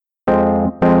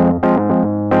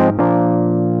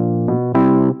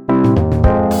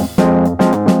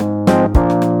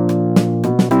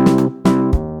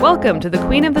Welcome to the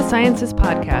Queen of the Sciences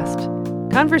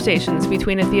podcast, conversations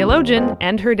between a theologian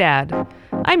and her dad.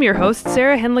 I'm your host,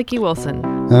 Sarah Henlicky Wilson.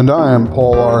 And I am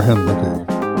Paul R.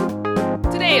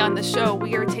 Henlicky. Today on the show,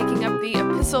 we are taking up the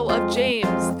Epistle of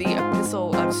James, the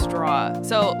Epistle of Straw.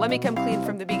 So let me come clean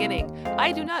from the beginning.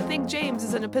 I do not think James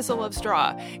is an epistle of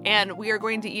straw, and we are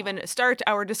going to even start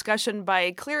our discussion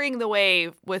by clearing the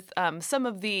way with some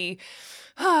of the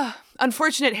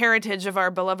unfortunate heritage of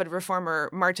our beloved reformer,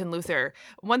 Martin Luther.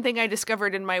 One thing I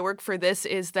discovered in my work for this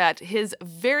is that his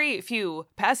very few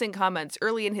passing comments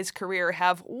early in his career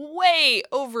have way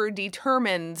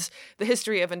over-determined the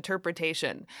history of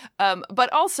interpretation.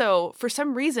 But also, for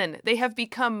some reason, they have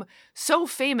become so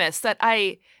famous that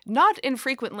I not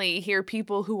infrequently hear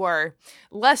people who are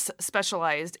less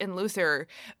specialized in Luther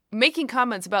making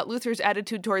comments about Luther's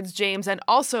attitude towards James and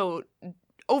also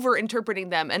over-interpreting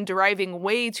them and deriving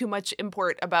way too much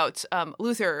import about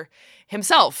Luther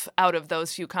himself out of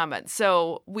those few comments.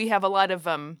 So we have a lot of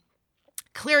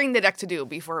clearing the deck to do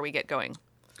before we get going.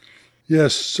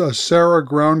 Yes, a Sarah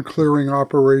ground-clearing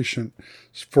operation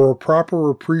for a proper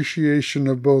appreciation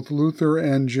of both Luther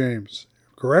and James,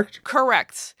 correct?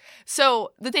 Correct.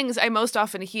 So the things I most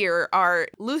often hear are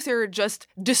Luther just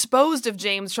disposed of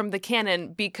James from the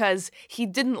canon because he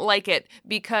didn't like it,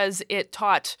 because it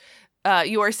taught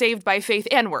you are saved by faith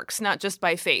and works, not just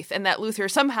by faith, and that Luther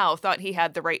somehow thought he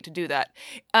had the right to do that.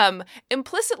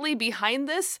 Implicitly behind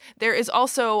this, there is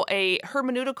also a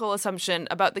hermeneutical assumption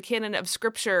about the canon of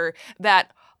Scripture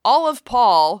that all of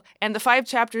Paul and the 5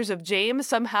 chapters of James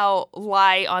somehow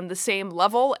lie on the same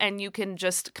level, and you can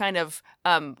just kind of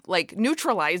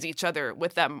neutralize each other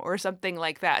with them or something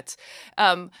like that.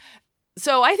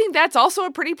 So I think that's also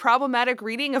a pretty problematic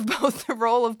reading of both the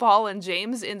role of Paul and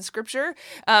James in Scripture.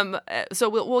 So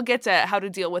we'll get to how to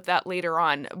deal with that later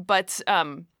on. But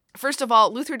first of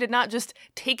all, Luther did not just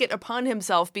take it upon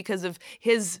himself because of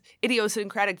his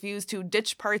idiosyncratic views to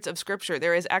ditch parts of Scripture.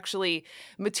 There is actually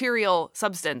material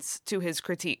substance to his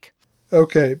critique.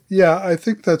 Okay, yeah, I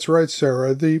think that's right,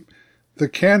 Sarah. The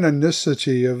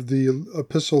canonicity of the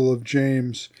Epistle of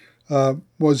James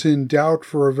was in doubt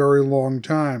for a very long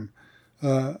time.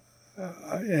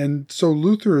 And so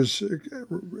Luther's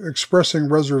expressing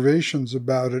reservations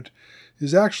about it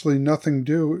is actually nothing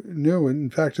new. In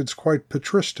fact, it's quite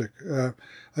patristic.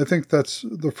 I think that's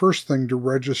the first thing to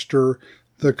register.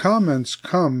 The comments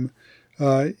come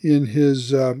in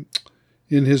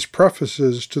his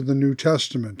prefaces to the New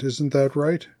Testament. Isn't that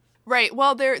right? Right.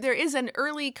 Well, there is an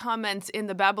early comment in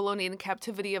the Babylonian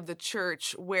captivity of the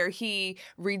church where he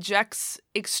rejects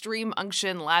extreme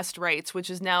unction last rites, which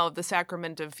is now the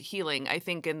sacrament of healing, I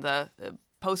think, in the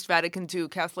post-Vatican II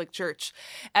Catholic Church,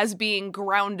 as being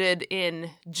grounded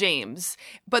in James.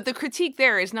 But the critique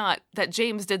there is not that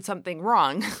James did something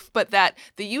wrong, but that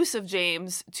the use of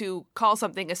James to call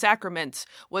something a sacrament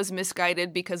was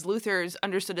misguided because Luther's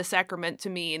understood a sacrament to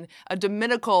mean a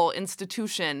dominical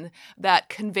institution that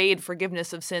conveyed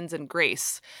forgiveness of sins and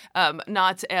grace,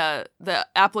 not the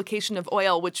application of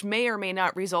oil, which may or may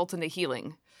not result in a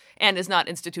healing and is not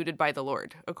instituted by the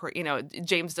Lord.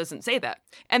 James doesn't say that.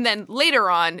 And then later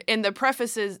on, in the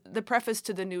preface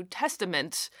to the New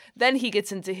Testament, then he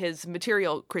gets into his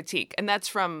material critique, and that's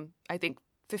from, I think,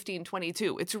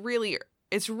 1522.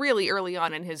 It's really early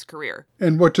on in his career.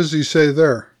 And what does he say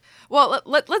there? Well,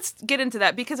 let's get into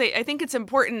that because I think it's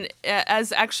important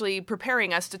as actually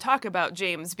preparing us to talk about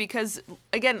James because,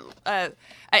 again,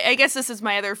 I guess this is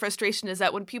my other frustration is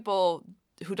that when people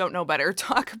who don't know better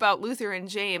talk about Luther and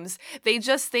James, they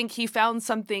just think he found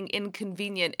something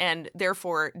inconvenient and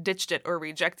therefore ditched it or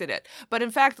rejected it. But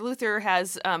in fact, Luther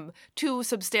has 2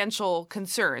 substantial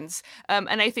concerns,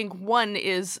 and I think one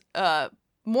is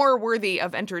more worthy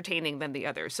of entertaining than the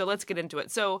other. So let's get into it.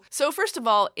 So first of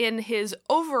all, in his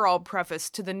overall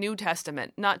preface to the New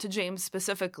Testament, not to James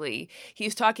specifically,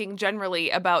 he's talking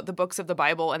generally about the books of the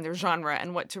Bible and their genre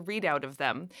and what to read out of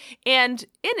them. And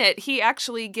in it, he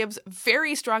actually gives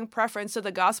very strong preference to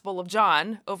the Gospel of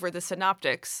John over the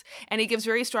Synoptics, and he gives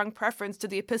very strong preference to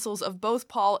the epistles of both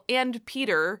Paul and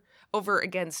Peter over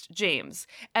against James.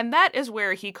 And that is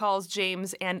where he calls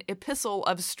James an epistle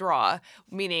of straw,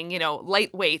 meaning,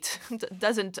 lightweight.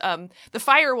 Doesn't the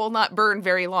fire will not burn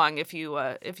very long if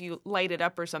you light it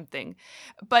up or something.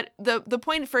 But the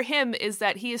point for him is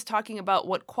that he is talking about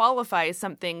what qualifies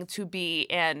something to be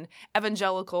an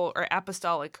evangelical or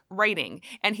apostolic writing,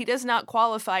 and he does not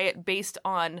qualify it based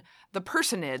on the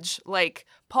personage, like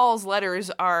Paul's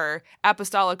letters are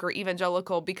apostolic or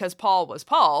evangelical because Paul was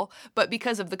Paul, but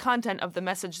because of the content of the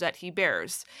message that he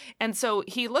bears. And so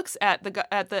he looks at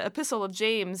the Epistle of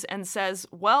James and says,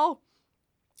 well,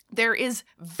 there is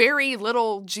very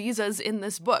little Jesus in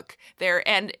this book.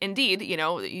 And indeed,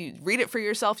 you read it for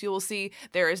yourself, you will see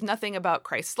there is nothing about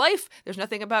Christ's life. There's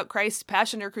nothing about Christ's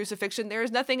passion or crucifixion. There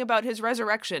is nothing about his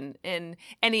resurrection in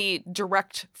any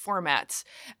direct formats.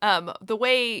 The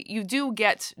way you do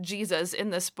get Jesus in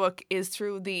this book is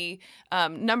through the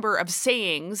number of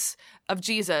sayings of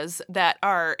Jesus that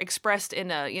are expressed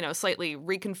in a slightly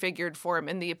reconfigured form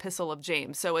in the Epistle of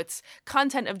James. So it's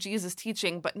content of Jesus'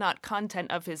 teaching, but not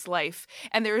content of his life.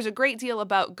 And there is a great deal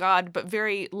about God, but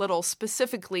very little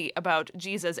specifically about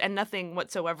Jesus, and nothing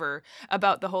whatsoever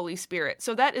about the Holy Spirit.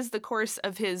 So that is the course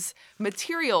of his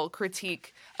material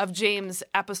critique of James'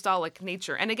 apostolic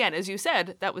nature. And again, as you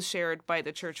said, that was shared by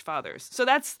the Church Fathers. So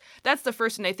that's the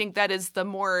first, and I think that is the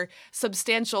more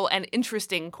substantial and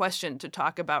interesting question to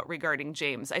talk about regarding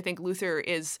James. I think Luther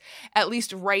is at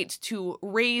least right to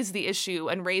raise the issue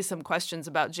and raise some questions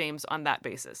about James on that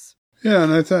basis. Yeah,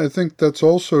 and I think that's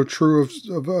also true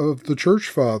of the Church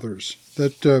Fathers,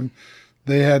 that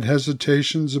they had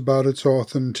hesitations about its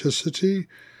authenticity.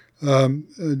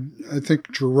 I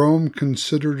think Jerome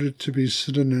considered it to be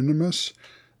pseudonymous,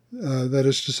 that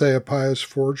is to say, a pious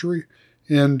forgery.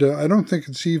 And I don't think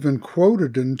it's even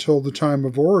quoted until the time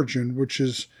of Origen, which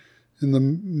is in the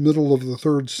middle of the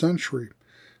 3rd century.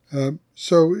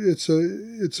 So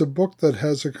it's a book that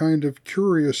has a kind of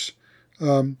curious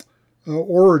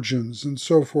origins and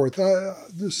so forth.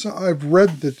 I've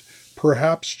read that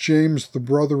perhaps James, the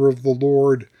brother of the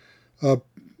Lord,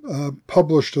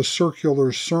 published a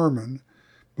circular sermon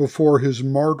before his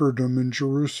martyrdom in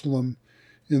Jerusalem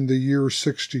in the year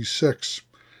 66,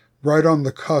 right on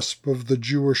the cusp of the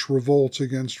Jewish revolt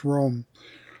against Rome.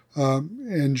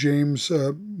 And James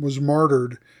was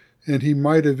martyred, and he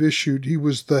might have he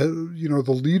was the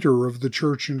leader of the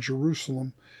church in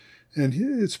Jerusalem. And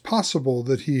it's possible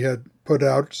that he had put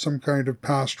out some kind of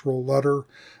pastoral letter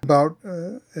about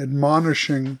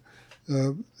admonishing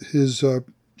his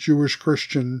Jewish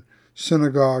Christian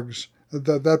synagogues.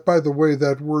 That, by the way,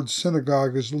 that word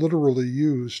synagogue is literally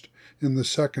used in the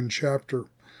 2nd chapter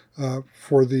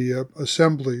for the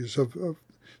assemblies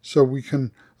so we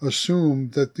can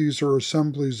assume that these are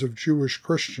assemblies of Jewish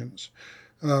Christians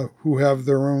who have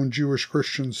their own Jewish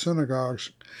Christian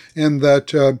synagogues, and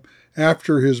that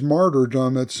after his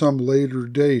martyrdom at some later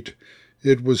date,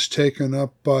 it was taken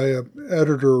up by an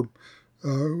editor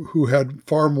who had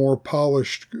far more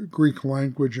polished Greek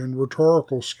language and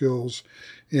rhetorical skills,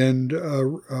 and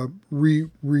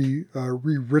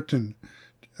rewritten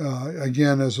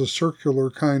again as a circular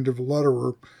kind of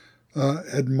letter,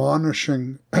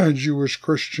 admonishing Jewish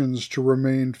Christians to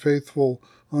remain faithful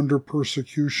under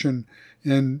persecution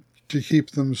and to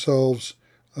keep themselves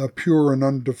pure and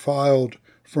undefiled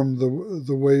from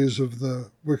the ways of the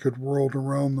wicked world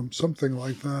around them, something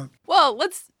like that. Well,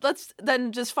 let's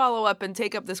then just follow up and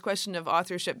take up this question of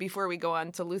authorship before we go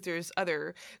on to Luther's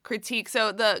other critique.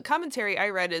 So the commentary I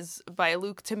read is by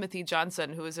Luke Timothy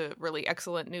Johnson, who is a really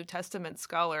excellent New Testament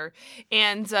scholar.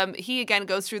 And he, again,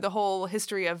 goes through the whole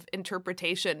history of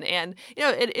interpretation. And,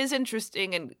 it is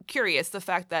interesting and curious, the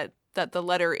fact that the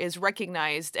letter is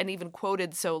recognized and even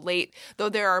quoted so late, though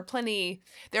there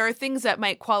are things that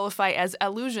might qualify as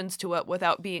allusions to it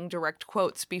without being direct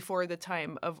quotes before the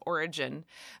time of Origen.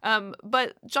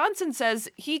 But Johnson says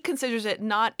he considers it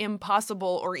not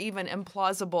impossible or even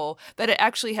implausible that it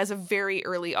actually has a very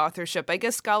early authorship. I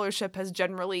guess scholarship has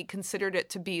generally considered it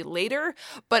to be later,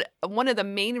 but one of the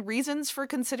main reasons for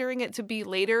considering it to be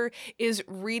later is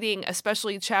reading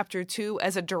especially chapter 2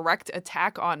 as a direct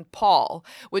attack on Paul,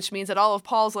 which means that all of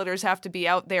Paul's letters have to be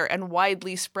out there and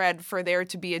widely spread for there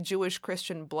to be a Jewish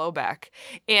Christian blowback.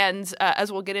 And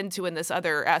as we'll get into in this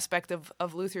other aspect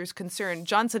of Luther's concern,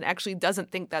 Johnson actually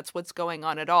doesn't think that's what's going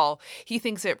on at all. He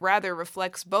thinks it rather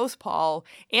reflects both Paul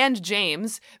and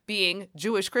James being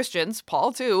Jewish Christians,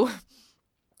 Paul too,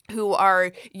 who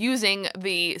are using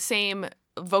the same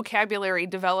vocabulary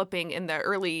developing in the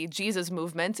early Jesus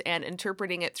movement and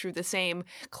interpreting it through the same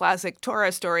classic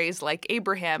Torah stories like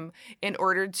Abraham in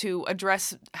order to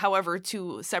address, however,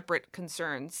 two separate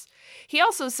concerns. He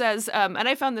also says, and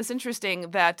I found this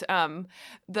interesting, that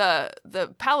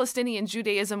the Palestinian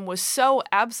Judaism was so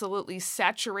absolutely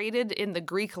saturated in the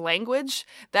Greek language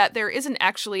that there isn't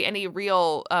actually any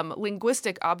real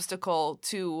linguistic obstacle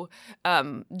to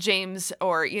James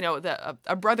or,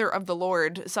 a brother of the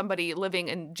Lord, somebody living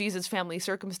and Jesus' family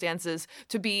circumstances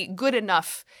to be good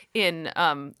enough in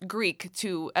Greek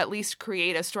to at least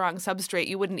create a strong substrate.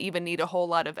 You wouldn't even need a whole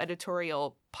lot of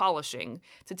editorial polishing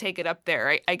to take it up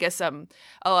there. I guess a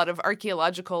lot of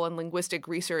archaeological and linguistic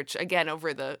research, again,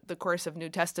 over the course of New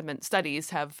Testament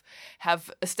studies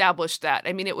have established that.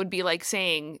 I mean, it would be like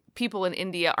saying people in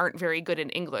India aren't very good in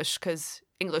English because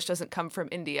English doesn't come from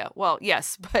India. Well,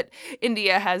 yes, but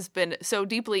India has been so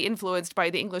deeply influenced by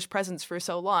the English presence for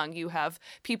so long. You have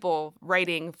people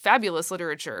writing fabulous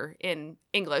literature in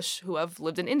English who have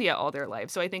lived in India all their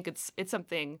lives. So I think it's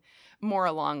something more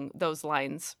along those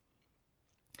lines.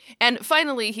 And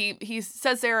finally, he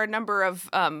says there are a number of,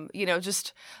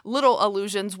 just little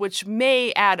allusions which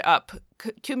may add up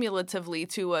cumulatively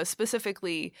to a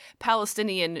specifically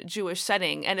Palestinian Jewish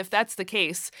setting. And if that's the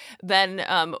case, then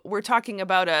we're talking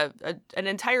about an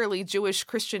entirely Jewish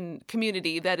Christian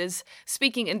community that is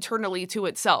speaking internally to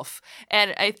itself.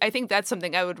 And I think that's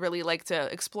something I would really like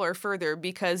to explore further,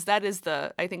 because that is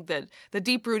the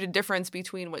deep-rooted difference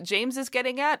between what James is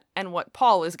getting at and what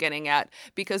Paul is getting at,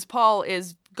 because Paul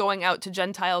is going out to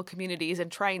Gentile communities and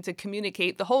trying to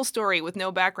communicate the whole story with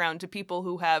no background to people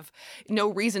who have no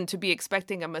reason to be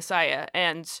expecting a Messiah.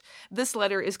 And this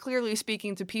letter is clearly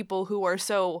speaking to people who are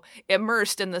so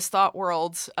immersed in this thought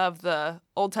world of the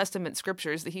Old Testament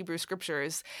scriptures, the Hebrew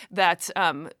scriptures, that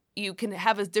you can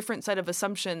have a different set of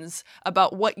assumptions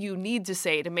about what you need to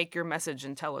say to make your message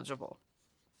intelligible.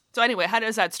 So anyway, how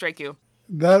does that strike you?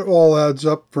 That all adds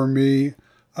up for me.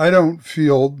 I don't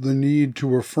feel the need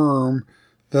to affirm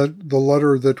that the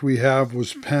letter that we have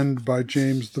was penned by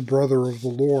James, the brother of the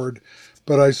Lord.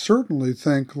 But I certainly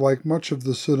think, like much of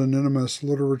the pseudonymous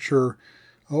literature,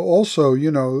 also,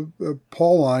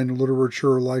 Pauline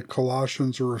literature like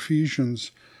Colossians or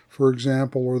Ephesians, for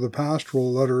example, or the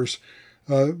pastoral letters,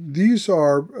 these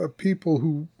are people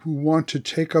who want to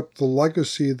take up the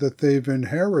legacy that they've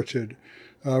inherited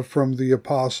from the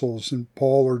apostles and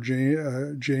Paul or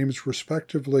James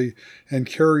respectively, and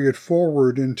carry it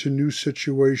forward into new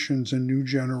situations and new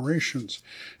generations.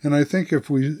 And I think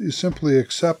if we simply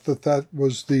accept that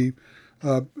was the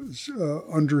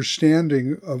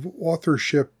understanding of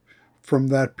authorship from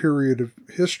that period of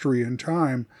history and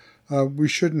time, we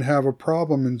shouldn't have a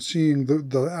problem in seeing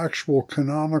the actual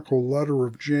canonical letter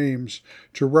of James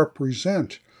to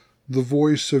represent the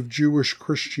voice of Jewish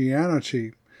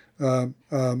Christianity in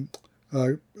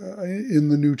the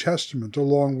New Testament,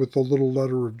 along with the little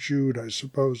letter of Jude, I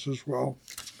suppose, as well.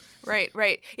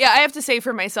 Right. Yeah, I have to say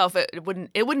for myself, it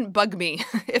wouldn't bug me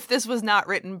if this was not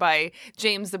written by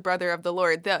James, the brother of the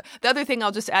Lord. The other thing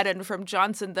I'll just add in from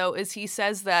Johnson, though, is he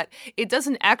says that it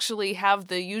doesn't actually have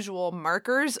the usual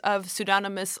markers of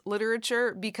pseudonymous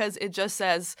literature, because it just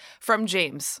says from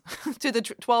James to the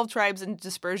 12 tribes in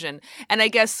dispersion. And I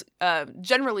guess,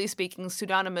 generally speaking,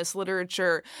 pseudonymous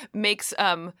literature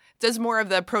does more of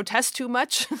the protest too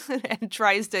much and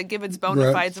tries to give its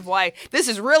bona fides of why this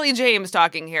is really James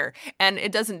talking here. And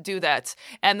it doesn't do that.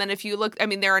 And then if you look,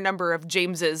 there are a number of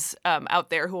Jameses out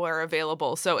there who are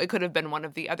available. So it could have been one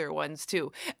of the other ones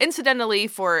too. Incidentally,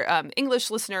 for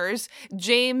English listeners,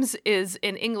 James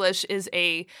in English is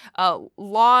a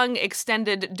long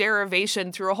extended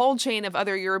derivation through a whole chain of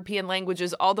other European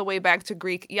languages all the way back to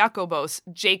Greek Jakobos,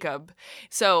 Jacob.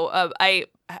 So I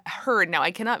heard, now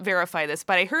I cannot verify this,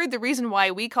 but I heard the reason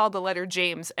why we call the letter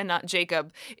James and not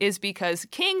Jacob is because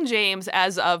King James,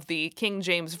 as of the King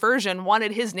James Version,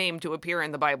 wanted his name to appear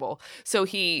in the Bible. So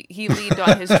he leaned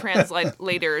on his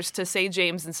translators to say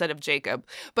James instead of Jacob.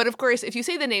 But of course, if you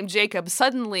say the name Jacob,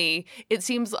 suddenly it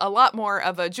seems a lot more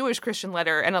of a Jewish Christian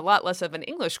letter and a lot less of an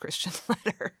English Christian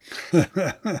letter.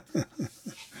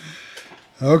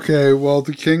 Okay, well,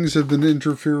 the kings have been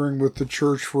interfering with the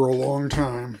church for a long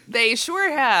time. They sure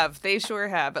have.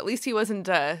 At least he wasn't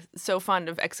so fond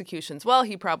of executions. Well,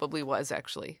 he probably was,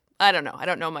 actually. I don't know. I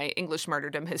don't know my English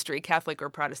martyrdom history, Catholic or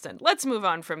Protestant. Let's move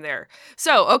on from there.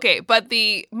 So, okay, but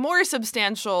the more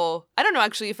substantial, I don't know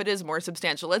actually if it is more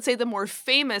substantial, let's say the more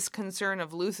famous concern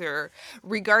of Luther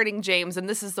regarding James, and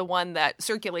this is the one that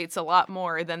circulates a lot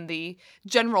more than the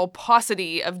general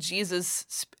paucity of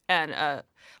Jesus and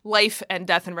life and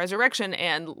death and resurrection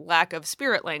and lack of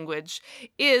spirit language,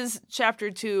 is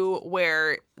chapter 2,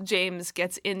 where James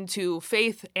gets into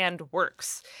faith and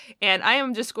works. And I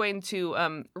am just going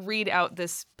to read out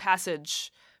this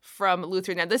passage from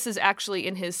Luther. Now, this is actually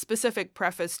in his specific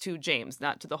preface to James,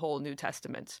 not to the whole New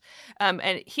Testament.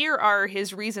 And here are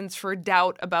his reasons for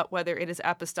doubt about whether it is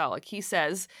apostolic. He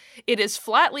says, "It is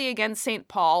flatly against St.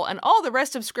 Paul and all the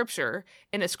rest of Scripture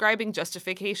in ascribing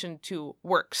justification to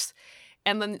works.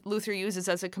 And then Luther uses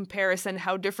as a comparison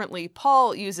how differently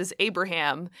Paul uses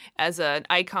Abraham as an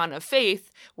icon of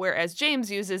faith, whereas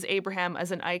James uses Abraham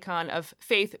as an icon of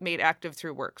faith made active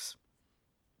through works.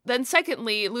 Then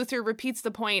secondly, Luther repeats the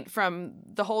point from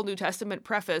the whole New Testament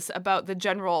preface about the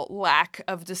general lack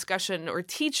of discussion or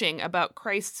teaching about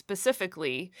Christ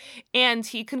specifically, and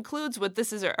he concludes with,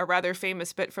 this is a rather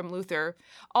famous bit from Luther,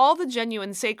 all the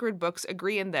genuine sacred books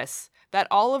agree in this, that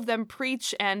all of them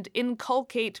preach and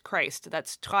inculcate Christ,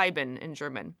 that's treiben in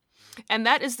German. And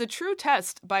that is the true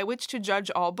test by which to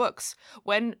judge all books,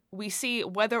 when we see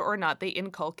whether or not they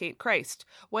inculcate Christ.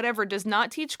 Whatever does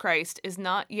not teach Christ is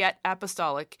not yet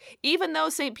apostolic. Even though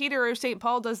St. Peter or St.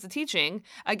 Paul does the teaching,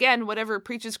 again, whatever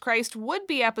preaches Christ would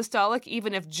be apostolic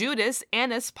even if Judas,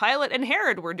 Annas, Pilate, and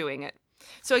Herod were doing it.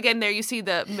 So again, there you see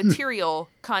the material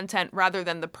content rather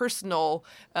than the personal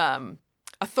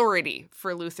authority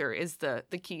for Luther is the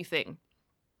key thing.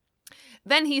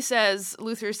 Then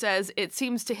Luther says, it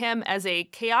seems to him as a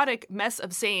chaotic mess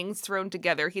of sayings thrown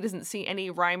together. He doesn't see any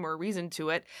rhyme or reason to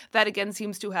it. That again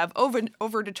seems to have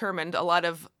overdetermined a lot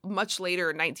of much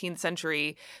later 19th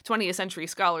century, 20th century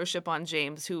scholarship on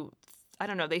James, who, I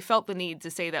don't know, they felt the need to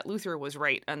say that Luther was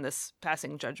right on this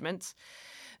passing judgment.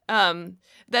 Then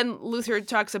Luther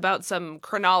talks about some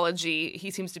chronology.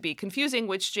 He seems to be confusing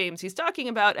which James he's talking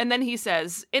about. And then he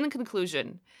says, in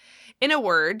conclusion, in a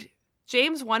word,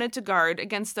 James wanted to guard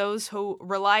against those who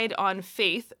relied on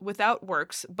faith without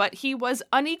works, but he was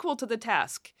unequal to the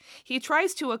task. He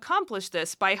tries to accomplish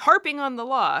this by harping on the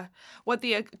law, what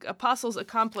the apostles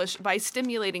accomplished by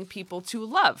stimulating people to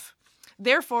love.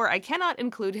 Therefore, I cannot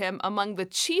include him among the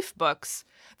chief books,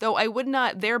 though I would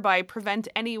not thereby prevent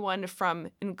anyone from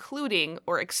including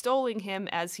or extolling him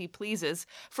as he pleases,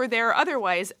 for there are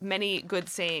otherwise many good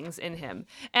sayings in him.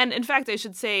 And in fact, I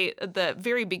should say, at the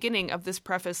very beginning of this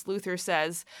preface, Luther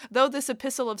says, though this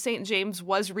epistle of St. James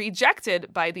was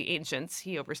rejected by the ancients,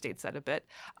 he overstates that a bit,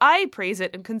 I praise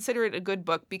it and consider it a good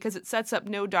book because it sets up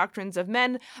no doctrines of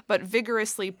men, but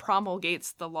vigorously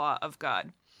promulgates the law of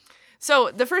God.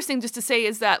 So the first thing just to say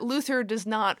is that Luther does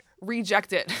not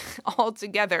reject it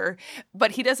altogether,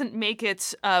 but he doesn't make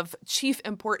it of chief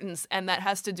importance, and that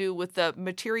has to do with the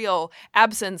material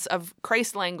absence of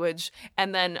Christ language,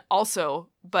 and then also,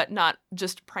 but not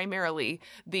just primarily,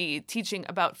 the teaching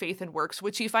about faith and works,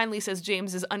 which he finally says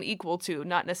James is unequal to,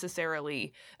 not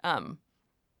necessarily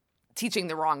teaching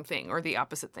the wrong thing or the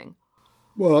opposite thing.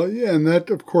 Well, yeah, and that,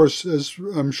 of course, as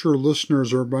I'm sure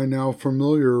listeners are by now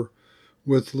familiar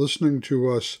with listening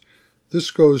to us, this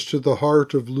goes to the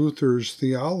heart of Luther's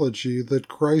theology that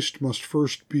Christ must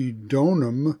first be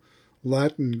donum,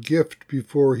 Latin gift,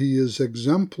 before he is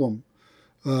exemplum,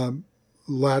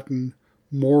 Latin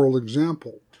moral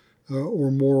example,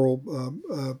 or moral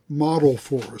model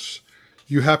for us.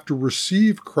 You have to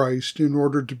receive Christ in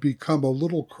order to become a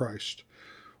little Christ.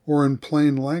 Or in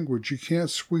plain language, you can't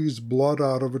squeeze blood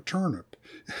out of a turnip.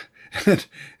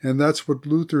 And that's what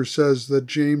Luther says, that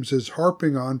James is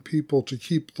harping on people to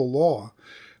keep the law,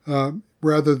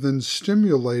 rather than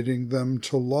stimulating them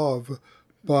to love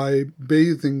by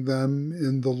bathing them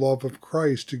in the love of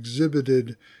Christ,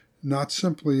 exhibited not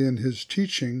simply in his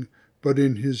teaching, but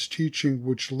in his teaching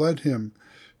which led him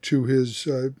to his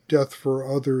death for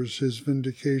others, his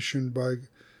vindication by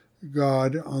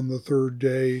God on the third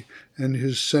day, and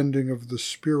his sending of the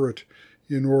Spirit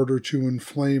in order to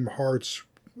inflame hearts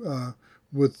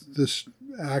with this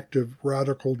act of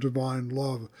radical divine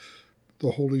love,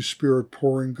 the Holy Spirit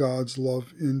pouring God's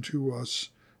love into us,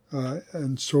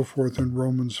 and so forth in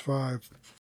Romans 5.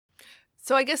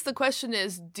 So I guess the question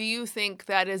is, do you think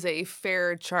that is a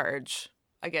fair charge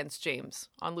against James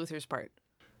on Luther's part?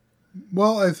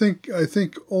 Well, I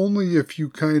think only if you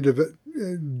kind of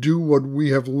do what we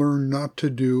have learned not to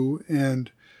do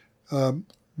and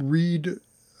read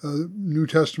New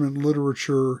Testament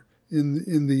literature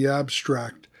in the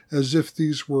abstract, as if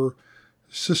these were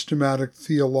systematic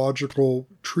theological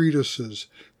treatises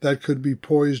that could be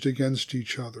poised against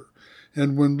each other.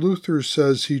 And when Luther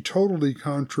says he totally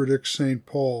contradicts St.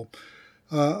 Paul,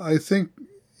 I think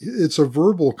it's a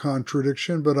verbal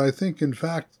contradiction, but I think, in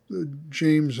fact,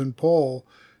 James and Paul,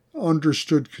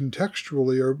 understood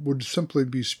contextually, or would simply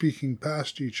be speaking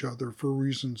past each other for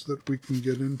reasons that we can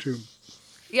get into.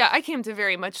 Yeah, I came to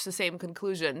very much the same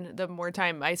conclusion the more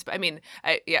time I spent. I mean,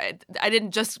 I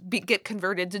didn't just get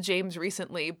converted to James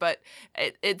recently, but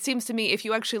it seems to me if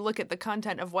you actually look at the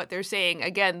content of what they're saying,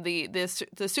 again,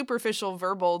 the superficial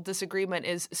verbal disagreement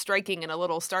is striking and a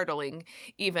little startling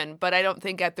even, but I don't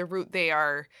think at the root they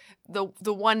are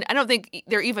the one, I don't think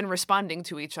they're even responding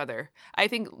to each other. I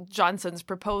think Johnson's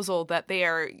proposal that they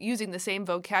are using the same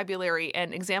vocabulary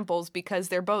and examples because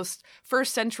they're both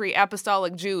first century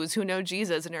apostolic Jews who know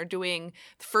Jesus and are doing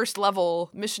first level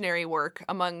missionary work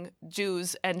among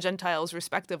Jews and Gentiles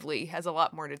respectively has a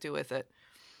lot more to do with it.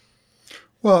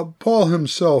 Well, Paul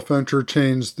himself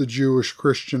entertains the Jewish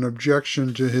Christian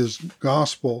objection to his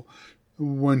gospel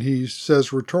when he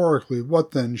says rhetorically,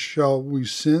 "What then, shall we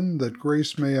sin that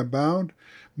grace may abound?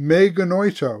 Me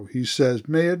genoito," he says,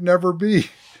 "may it never be."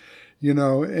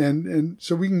 And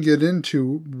so we can get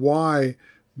into why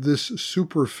this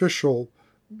superficial,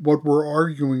 what we're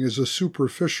arguing is a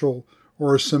superficial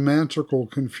or a semantical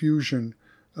confusion,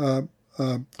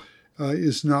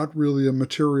 is not really a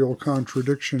material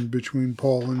contradiction between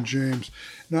Paul and James.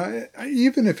 Now,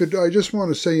 even if I just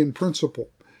want to say in principle,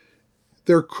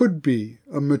 there could be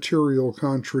a material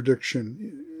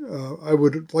contradiction. I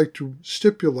would like to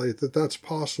stipulate that that's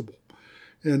possible,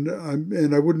 and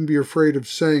I wouldn't be afraid of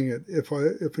saying it if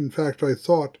in fact I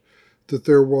thought that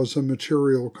there was a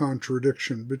material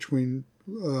contradiction between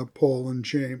Paul and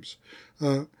James.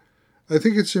 I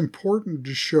think it's important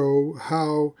to show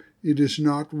how it is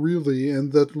not really,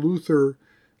 and that Luther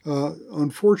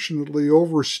unfortunately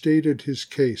overstated his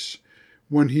case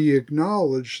when he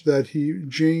acknowledged that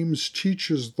James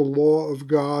teaches the law of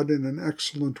God in an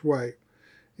excellent way,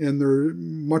 and there's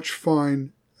much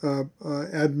fine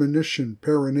admonition,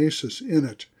 paranesis, in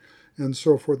it, and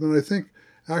so forth. And I think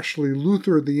actually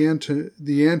Luther, the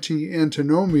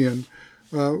anti-antinomian,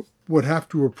 would have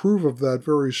to approve of that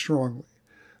very strongly.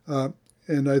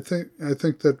 And I think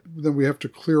that then we have to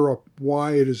clear up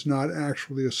why it is not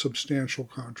actually a substantial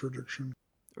contradiction.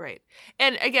 Right.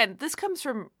 And again, this comes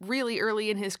from really early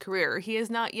in his career. He has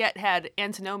not yet had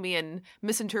antinomian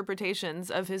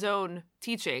misinterpretations of his own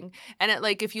teaching. And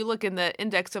if you look in the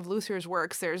index of Luther's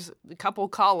works, there's a couple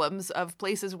columns of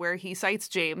places where he cites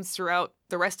James throughout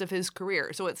the rest of his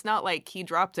career. So it's not like he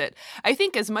dropped it. I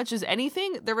think as much as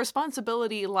anything, the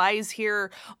responsibility lies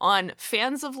here on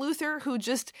fans of Luther who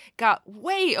just got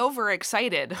way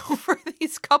overexcited over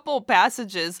these couple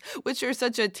passages, which are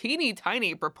such a teeny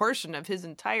tiny proportion of his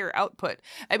entire output.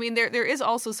 I mean, there is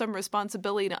also some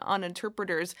responsibility on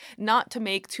interpreters not to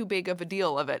make too big of a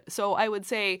deal of it. So I would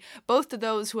say both to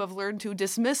those who have learned to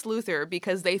dismiss Luther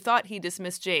because they thought he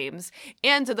dismissed James,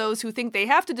 and to those who think they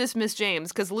have to dismiss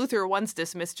James because Luther once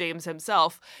dismissed James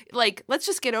himself, let's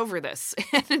just get over this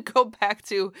and go back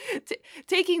to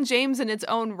taking James in its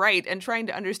own right and trying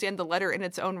to understand the letter in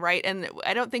its own right. And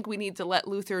I don't think we need to let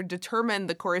Luther determine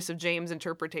the course of James'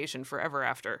 interpretation forever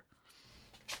after.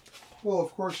 Well,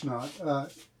 of course not.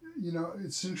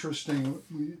 It's interesting.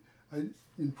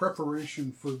 In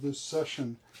preparation for this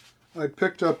session, I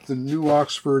picked up the New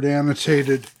Oxford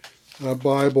Annotated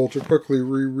Bible to quickly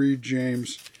reread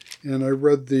James, and I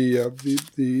read the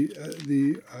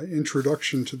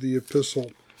introduction to the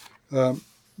epistle,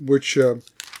 which in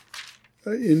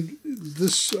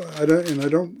this I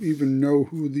don't even know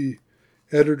who the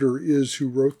editor is who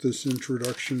wrote this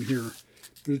introduction here,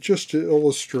 but just to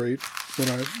illustrate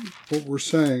what we're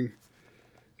saying.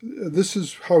 This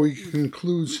is how he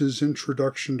concludes his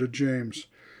introduction to James.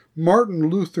 Martin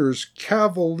Luther's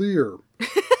cavalier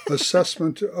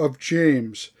assessment of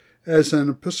James as an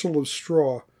epistle of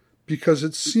straw, because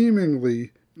it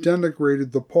seemingly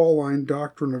denigrated the Pauline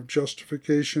doctrine of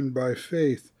justification by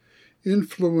faith,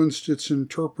 influenced its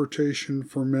interpretation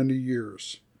for many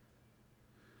years.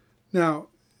 Now,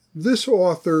 this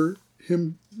author,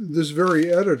 this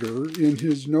very editor, in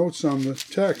his notes on the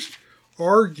text,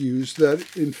 argues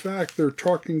that, in fact, they're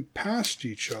talking past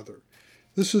each other.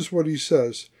 This is what he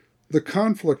says. The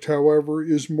conflict, however,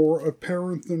 is more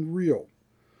apparent than real.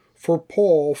 For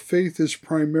Paul, faith is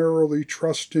primarily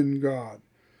trust in God,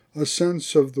 a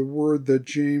sense of the word that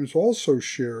James also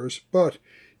shares, but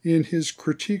in his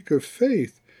critique of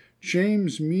faith,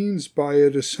 James means by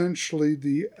it essentially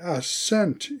the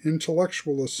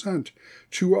intellectual assent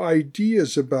to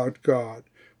ideas about God,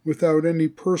 without any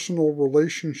personal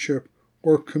relationship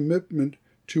or commitment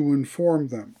to inform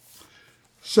them.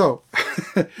 So,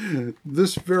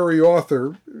 this very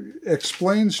author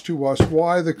explains to us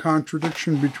why the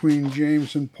contradiction between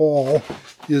James and Paul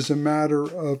is a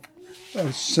matter of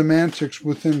semantics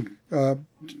within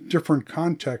different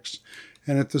contexts,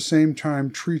 and at the same time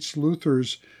treats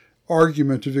Luther's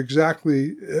argument of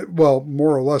exactly,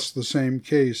 more or less the same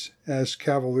case as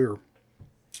cavalier.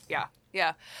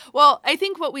 Yeah. Well, I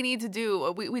think what we need to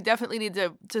do, we definitely need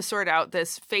to sort out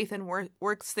this faith and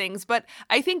works things. But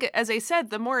I think, as I said,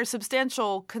 the more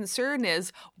substantial concern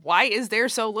is, why is there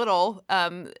so little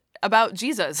about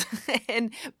Jesus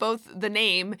in both the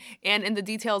name and in the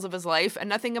details of his life, and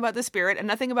nothing about the Spirit, and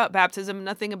nothing about baptism,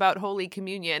 nothing about Holy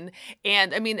Communion.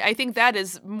 And I mean, I think that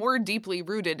is more deeply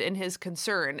rooted in his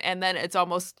concern. And then it's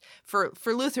almost, for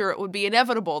Luther, it would be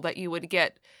inevitable that you would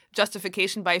get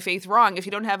justification by faith wrong if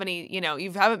you don't have any,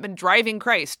 you haven't been driving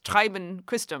Christ, treiben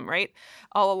Christum, right,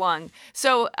 all along.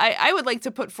 So I would like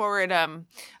to put forward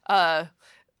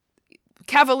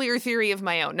cavalier theory of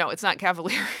my own. No, it's not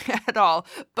cavalier at all.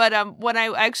 But when I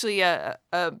actually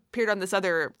appeared on this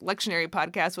other lectionary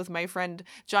podcast with my friend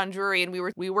John Drury, and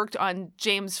we worked on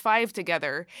James 5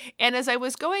 together. And as I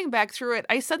was going back through it,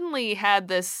 I suddenly had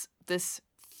this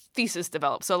thesis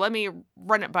develop. So let me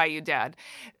run it by you, Dad.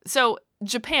 So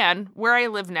Japan, where I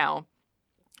live now,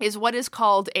 is what is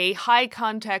called a high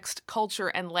context culture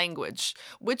and language,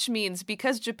 which means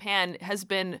because Japan has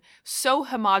been so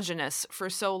homogenous for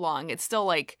so long, it's still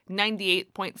like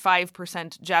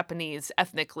 98.5% Japanese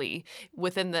ethnically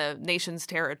within the nation's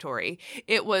territory.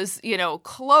 It was,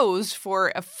 closed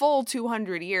for a full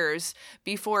 200 years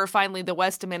before finally the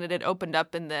West demanded it opened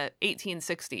up in the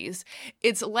 1860s.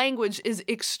 Its language is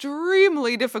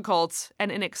extremely difficult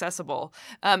and inaccessible.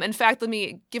 In fact, let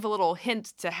me give a little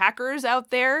hint to hackers out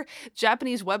there.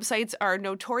 Japanese websites are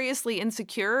notoriously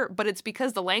insecure, but it's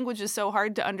because the language is so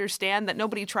hard to understand that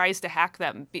nobody tries to hack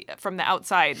them from the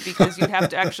outside, because you'd have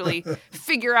to actually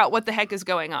figure out what the heck is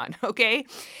going on, okay?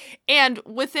 And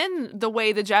within the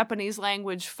way the Japanese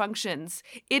language functions,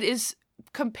 it is,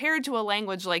 compared to a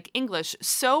language like English,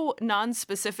 so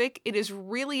non-specific, it is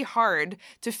really hard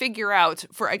to figure out,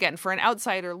 for an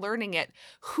outsider learning it,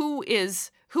 who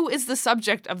is the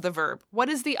subject of the verb? What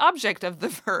is the object of the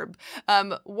verb?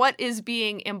 What is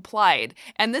being implied?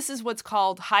 And this is what's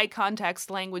called high context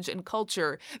language and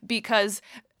culture, because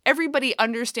everybody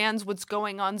understands what's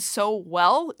going on so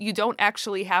well, you don't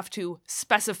actually have to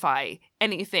specify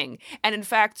anything. And in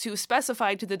fact, to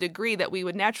specify to the degree that we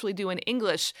would naturally do in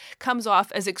English comes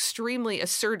off as extremely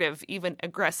assertive, even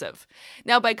aggressive.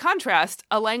 Now, by contrast,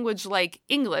 a language like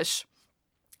English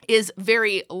is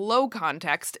very low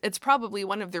context. It's probably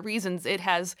one of the reasons it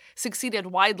has succeeded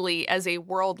widely as a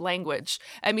world language.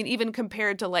 I mean, even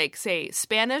compared to, like, say,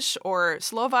 Spanish or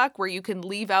Slovak, where you can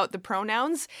leave out the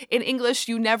pronouns, in English,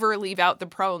 you never leave out the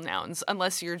pronouns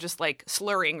unless you're just, like,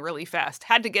 slurring really fast.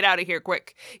 Had to get out of here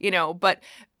quick, but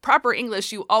proper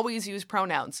English, you always use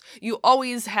pronouns. You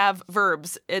always have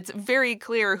verbs. It's very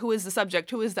clear who is the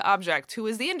subject, who is the object, who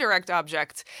is the indirect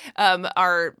object.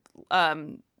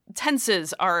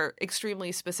 Tenses are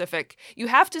extremely specific. You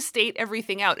have to state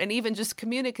everything out. And even just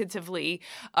communicatively,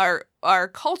 our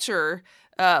culture,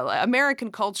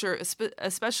 American culture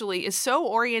especially, is so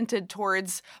oriented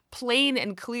towards plain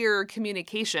and clear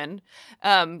communication.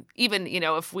 Even,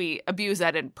 if we abuse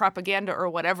that in propaganda or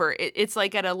whatever, it's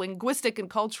like at a linguistic and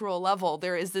cultural level,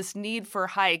 there is this need for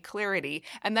high clarity.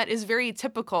 And that is very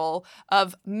typical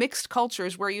of mixed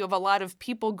cultures, where you have a lot of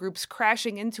people groups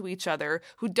crashing into each other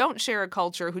who don't share a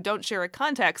culture, who don't share a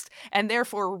context, and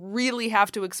therefore really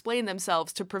have to explain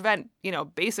themselves to prevent,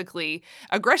 basically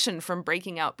aggression from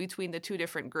breaking out between the two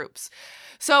different groups.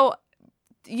 So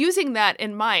using that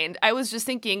in mind, I was just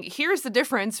thinking, here's the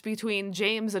difference between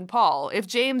James and Paul. If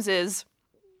James is,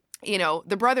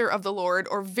 the brother of the Lord,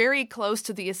 or very close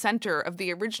to the center of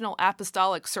the original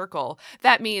apostolic circle,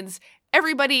 that means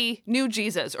everybody knew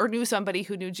Jesus, or knew somebody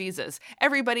who knew Jesus.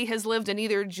 Everybody has lived in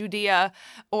either Judea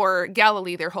or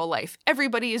Galilee their whole life.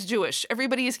 Everybody is Jewish.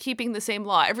 Everybody is keeping the same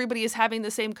law. Everybody is having the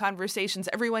same conversations.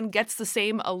 Everyone gets the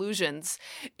same allusions.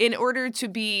 In order to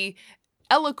be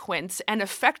eloquent and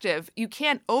effective, you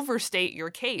can't overstate your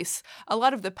case. A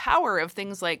lot of the power of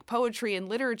things like poetry and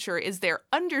literature is they're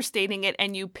understating it,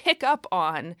 and you pick up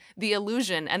on the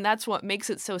illusion, and that's what makes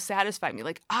it so satisfying. You're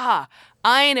like,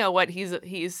 I know what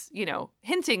he's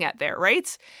hinting at there,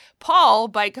 right? Paul,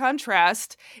 by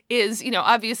contrast, is,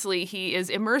 obviously he is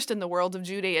immersed in the world of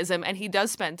Judaism, and he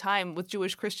does spend time with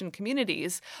Jewish Christian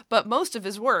communities, but most of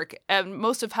his work and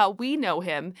most of how we know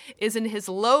him is in his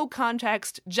low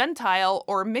context Gentile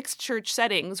or mixed church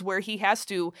settings, where he has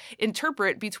to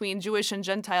interpret between Jewish and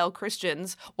Gentile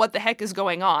Christians what the heck is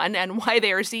going on and why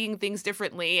they are seeing things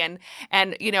differently, and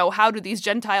how do these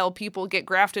Gentile people get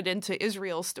grafted into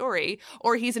Israel's story.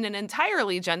 Or he's in an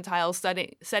entirely Gentile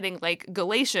setting like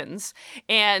Galatians,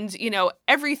 and,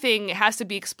 everything has to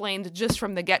be explained just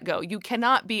from the get-go. You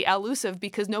cannot be allusive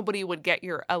because nobody would get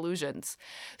your allusions.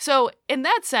 So in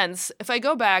that sense, if I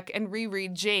go back and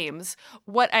reread James,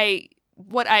 what I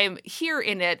hear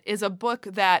in it is a book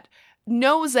that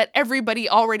knows that everybody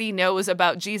already knows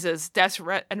about Jesus' death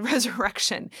and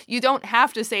resurrection. You don't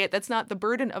have to say it. That's not the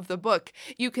burden of the book.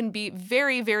 You can be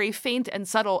very, very faint and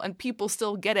subtle, and people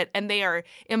still get it, and they are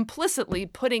implicitly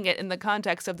putting it in the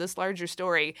context of this larger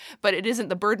story. But it isn't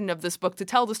the burden of this book to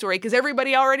tell the story because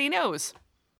everybody already knows.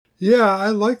 Yeah, I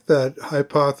like that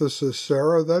hypothesis,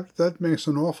 Sarah. That makes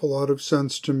an awful lot of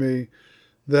sense to me,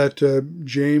 that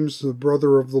James, the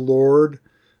brother of the Lord,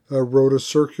 wrote a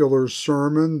circular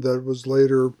sermon that was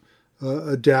later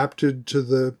adapted to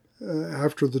the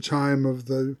after the time of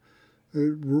the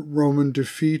Roman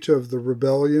defeat of the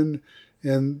rebellion,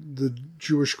 and the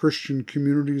Jewish Christian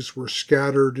communities were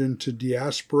scattered into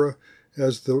diaspora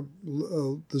as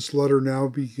this letter now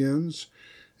begins.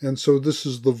 And so this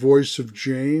is the voice of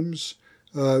James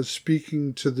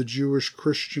speaking to the Jewish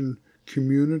Christian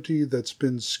community that's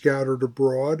been scattered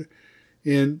abroad.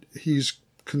 And he's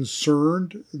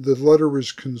concerned, the letter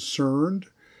is concerned,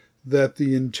 that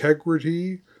the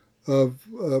integrity of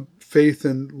faith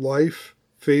and life,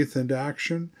 faith and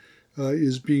action,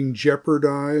 is being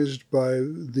jeopardized by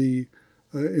the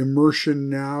immersion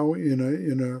now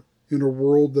in a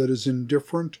world that is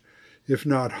indifferent, if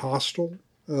not hostile,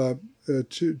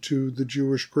 to the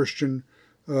Jewish Christian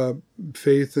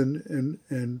faith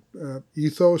and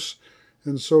ethos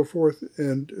and so forth.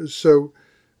 And so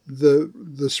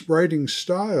this writing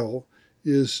style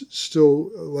is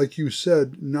still, like you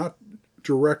said, not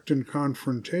direct and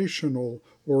confrontational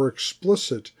or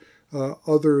explicit,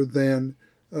 other than,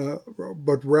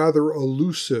 but rather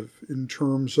elusive in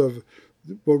terms of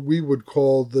what we would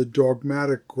call the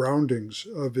dogmatic groundings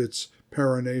of its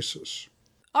paranesis.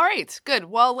 All right, good.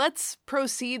 Well, let's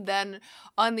proceed then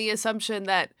on the assumption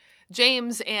that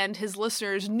James and his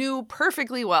listeners knew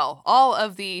perfectly well all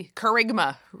of the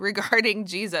kerygma regarding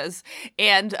Jesus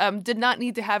and did not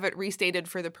need to have it restated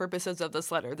for the purposes of this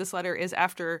letter. This letter is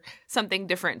after something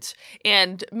different.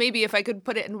 And maybe if I could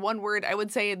put it in one word, I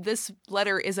would say this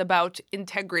letter is about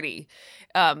integrity,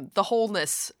 the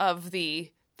wholeness of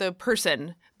the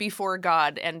person before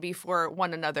God and before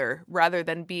one another, rather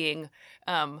than being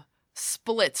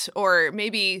split, or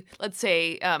maybe, let's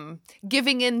say,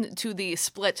 giving in to the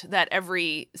split that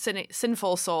every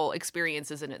sinful soul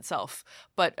experiences in itself,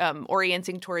 but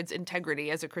orienting towards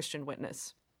integrity as a Christian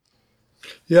witness.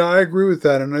 Yeah, I agree with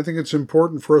that, and I think it's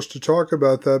important for us to talk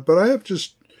about that, but I have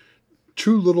just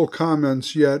two little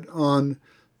comments yet on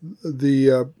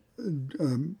the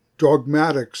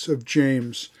dogmatics of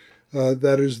James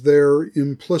that is there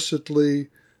implicitly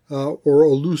or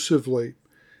elusively.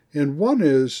 And one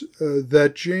is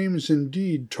that James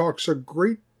indeed talks a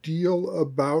great deal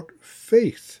about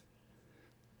faith.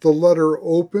 The letter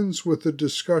opens with a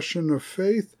discussion of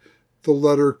faith. The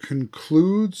letter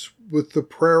concludes with the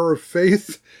prayer of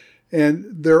faith.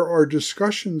 And there are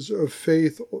discussions of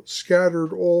faith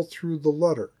scattered all through the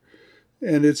letter.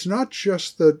 And it's not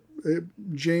just that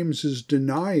James is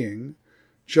denying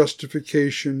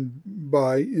justification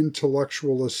by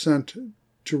intellectual assent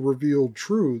to revealed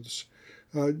truths.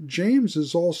 James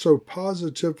is also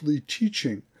positively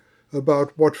teaching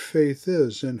about what faith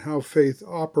is and how faith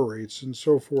operates and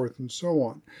so forth and so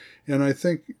on. And I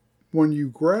think when you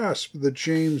grasp that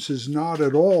James is not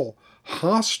at all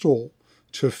hostile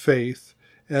to faith,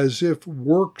 as if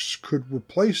works could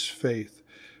replace faith,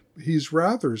 he's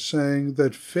rather saying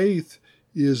that faith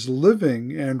is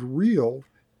living and real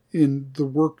in the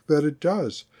work that it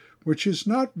does, which is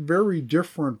not very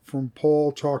different from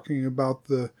Paul talking about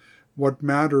what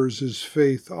matters is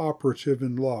faith operative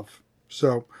in love.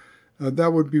 So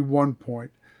that would be one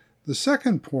point. The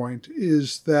second point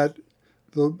is that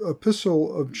the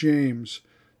Epistle of James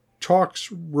talks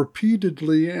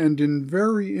repeatedly and in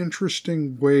very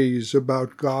interesting ways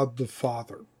about God the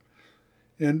Father.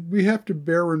 And we have to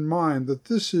bear in mind that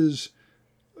this is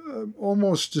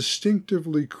almost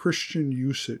distinctively Christian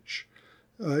usage.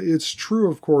 It's true,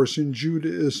 of course, in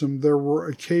Judaism there were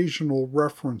occasional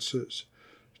references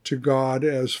to God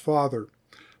as Father,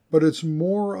 but it's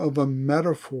more of a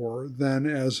metaphor than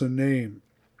as a name.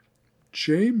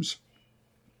 James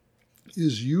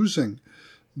is using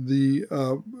the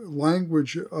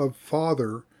language of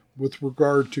Father with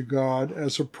regard to God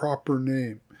as a proper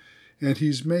name, and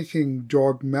he's making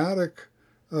dogmatic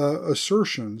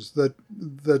assertions that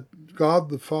God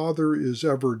the Father is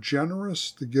ever generous,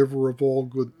 the giver of all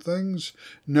good things,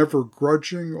 never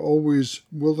grudging, always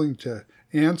willing to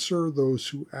answer those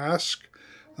who ask,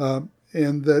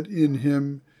 and that in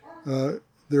him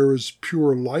there is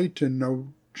pure light and no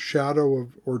shadow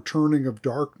of or turning of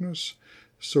darkness.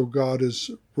 So God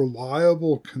is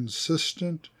reliable,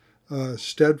 consistent,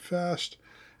 steadfast,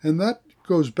 and that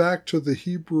goes back to the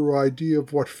Hebrew idea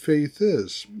of what faith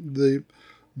is. The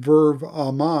verb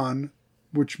aman,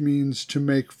 which means to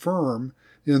make firm,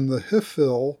 in the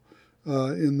hifil,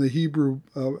 in the Hebrew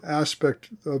aspect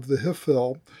of the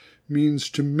hifil, means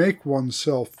to make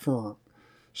oneself firm.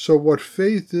 So what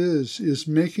faith is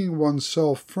making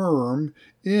oneself firm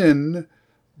in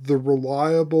the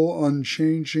reliable,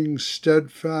 unchanging,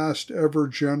 steadfast,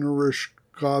 ever-generous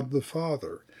God the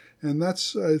Father. And that's,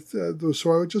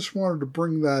 so I just wanted to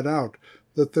bring that out,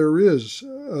 that there is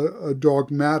a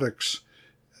dogmatics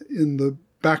in the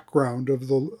background of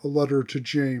the letter to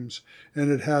James, and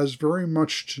it has very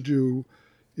much to do,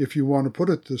 if you want to put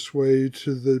it this way,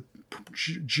 to the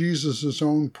Jesus'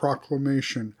 own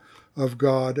proclamation of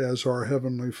God as our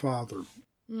Heavenly Father.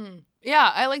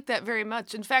 Yeah, I like that very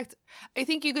much. In fact, I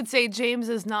think you could say James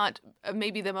is not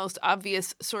maybe the most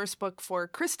obvious source book for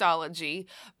Christology,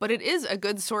 but it is a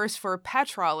good source for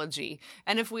patrology.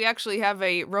 And if we actually have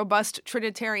a robust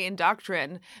Trinitarian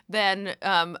doctrine, then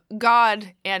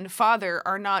God and Father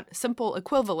are not simple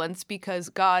equivalents, because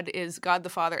God is God the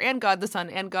Father and God the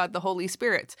Son and God the Holy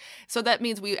Spirit. So that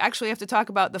means we actually have to talk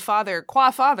about the Father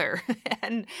qua Father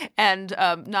and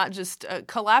not just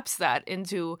collapse that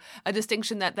into a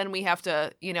distinction that then we have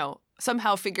to,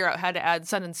 somehow figure out how to add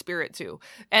Son and Spirit to.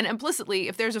 And implicitly,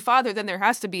 if there's a Father, then there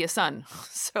has to be a Son.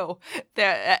 So,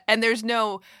 there's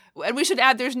no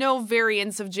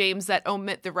variants of James that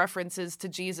omit the references to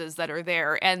Jesus that are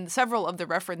there. And several of the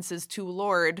references to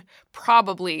Lord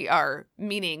probably are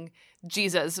meaning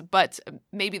Jesus, but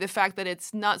maybe the fact that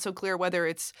it's not so clear whether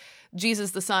it's Jesus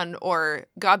the Son or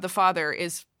God the Father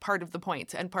is part of the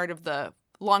point and part of the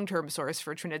long-term source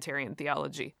for Trinitarian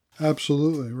theology.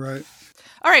 Absolutely, right.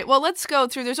 All right, well, let's go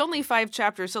through. There's only 5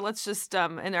 chapters, so let's just,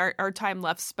 in our time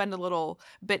left, spend a little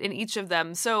bit in each of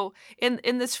them. So in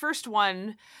this first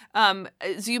one,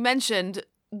 as you mentioned,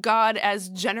 God as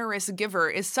generous giver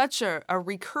is such a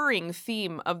recurring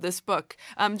theme of this book.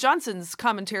 Johnson's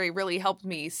commentary really helped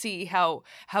me see how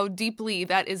deeply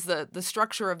that is the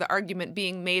structure of the argument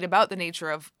being made about the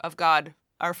nature of God,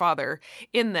 our Father,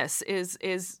 in this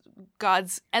is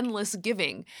God's endless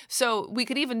giving. So we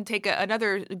could even take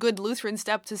another good Lutheran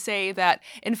step to say that,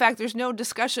 in fact, there's no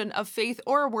discussion of faith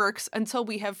or works until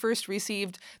we have first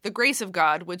received the grace of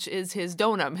God, which is his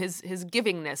donum, his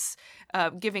givingness,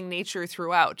 giving nature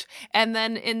throughout. And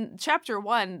then in chapter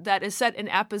 1, that is set in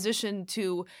apposition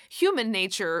to human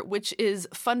nature, which is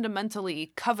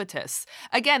fundamentally covetous.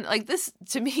 Again, like this,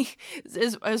 to me,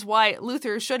 is why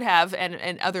Luther should have,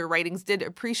 and other writings did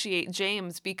appreciate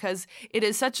James, because it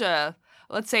is such a,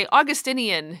 let's say,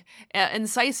 Augustinian,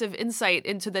 incisive insight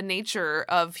into the nature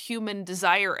of human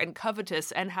desire and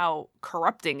covetous and how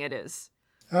corrupting it is.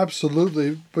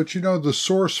 Absolutely. But the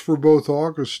source for both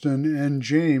Augustine and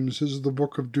James is the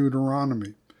book of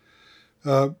Deuteronomy.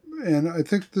 And I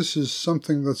think this is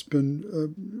something that's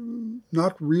been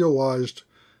not realized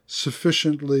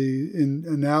sufficiently in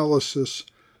analysis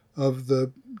of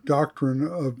the doctrine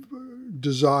of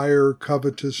desire,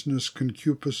 covetousness,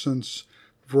 concupiscence,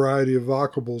 variety of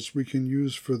vocables we can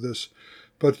use for this.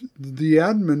 But the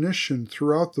admonition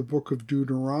throughout the book of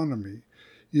Deuteronomy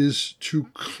is to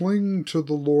cling to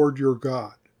the Lord your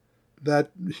God.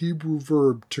 That Hebrew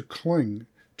verb, to cling,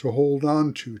 to hold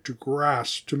on to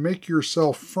grasp, to make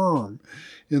yourself firm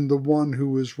in the one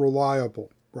who is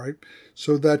reliable, right?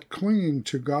 So that clinging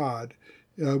to God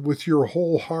with your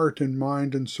whole heart and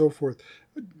mind and so forth,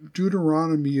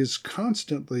 Deuteronomy is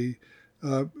constantly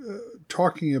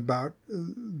talking about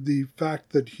the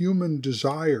fact that human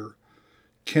desire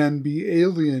can be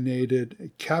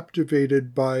alienated,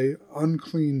 captivated by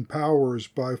unclean powers,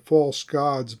 by false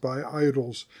gods, by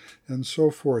idols, and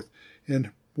so forth, and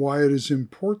why it is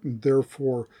important,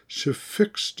 therefore, to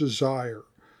fix desire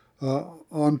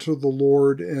onto the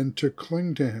Lord and to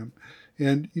cling to him.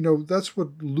 And, that's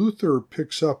what Luther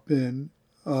picks up in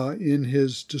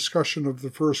his discussion of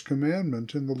the first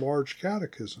commandment in the Large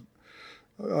Catechism.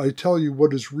 I tell you,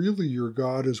 what is really your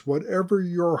God is whatever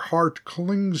your heart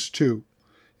clings to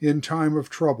in time of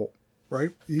trouble, right?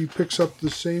 He picks up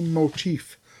the same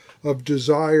motif of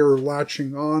desire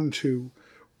latching on to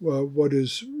what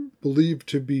is believed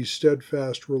to be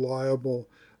steadfast, reliable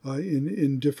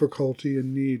in difficulty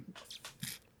and need.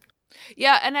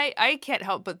 Yeah, and I can't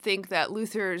help but think that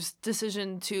Luther's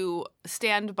decision to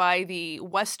stand by the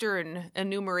Western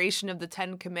enumeration of the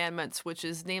 10 Commandments, which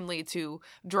is namely to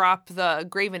drop the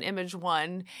graven image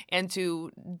one and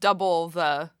to double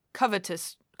the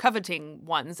covetous coveting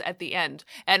ones at the end.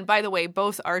 And by the way,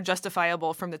 both are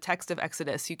justifiable from the text of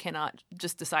Exodus. You cannot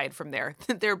just decide from there.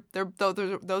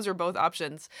 Those are both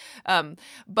options.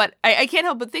 But I can't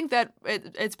help but think that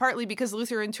it's partly because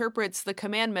Luther interprets the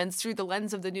commandments through the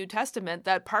lens of the New Testament,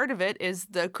 that part of it is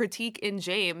the critique in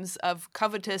James of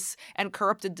covetous and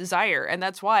corrupted desire. And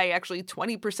that's why actually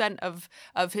 20%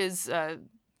 of his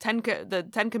the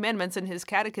 10 Commandments in his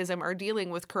catechism are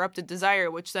dealing with corrupted desire,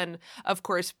 which then, of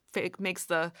course, makes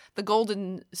the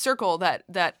golden circle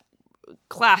that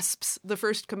clasps the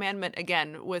first commandment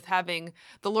again with having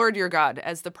the Lord your God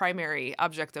as the primary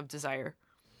object of desire.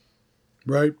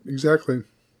 Right, exactly.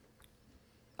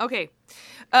 Okay.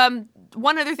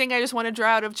 One other thing I just want to draw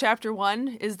out of chapter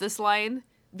 1 is this line: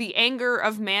 the anger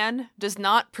of man does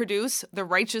not produce the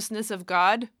righteousness of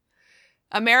God.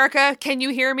 America, can you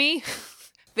hear me?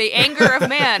 The anger of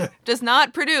man does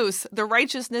not produce the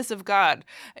righteousness of God.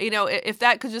 You know, if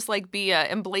that could just like be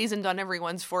emblazoned on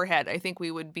everyone's forehead, I think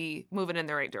we would be moving in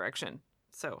the right direction.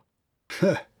 So.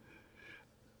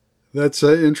 That's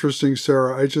interesting,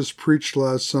 Sarah. I just preached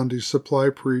last Sunday, Supply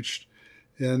preached,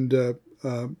 and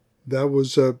that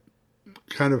was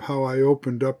kind of how I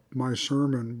opened up my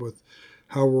sermon, with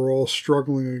how we're all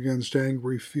struggling against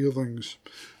angry feelings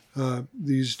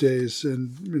these days.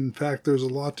 And in fact, there's a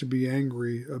lot to be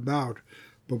angry about.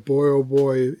 But boy, oh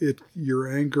boy, your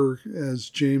anger, as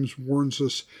James warns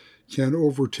us, can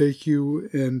overtake you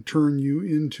and turn you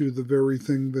into the very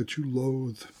thing that you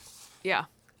loathe. Yeah.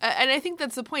 And I think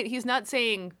that's the point. He's not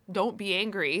saying don't be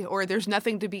angry or there's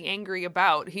nothing to be angry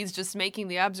about. He's just making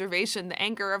the observation the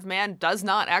anger of man does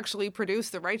not actually produce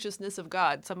the righteousness of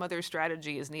God. Some other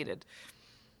strategy is needed.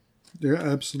 Yeah,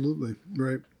 absolutely.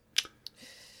 Right.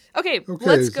 Okay,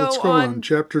 let's go on.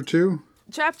 Chapter 2?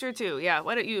 Chapter 2, yeah.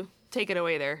 Why don't you take it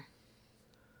away there?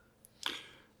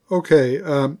 Okay.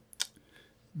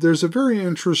 There's a very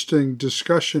interesting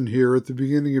discussion here at the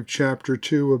beginning of chapter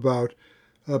 2 about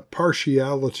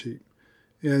partiality.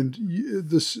 And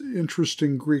this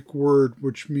interesting Greek word,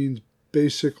 which means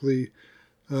basically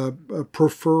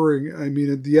preferring, I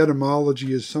mean, the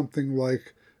etymology is something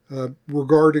like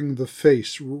regarding the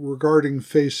face, regarding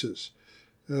faces.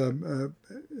 And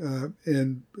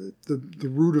the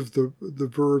root of the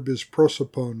verb is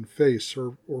prosopon, face,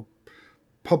 or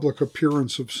public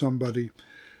appearance of somebody.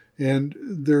 And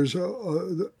there's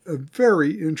a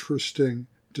very interesting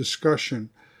discussion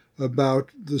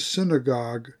about the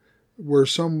synagogue where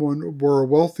a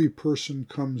wealthy person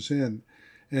comes in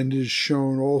and is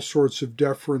shown all sorts of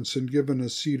deference and given a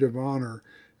seat of honor,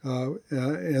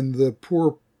 and the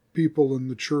poor people in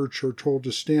the church are told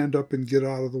to stand up and get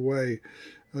out of the way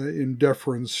in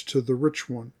deference to the rich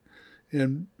one.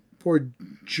 And boy,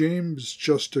 James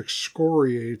just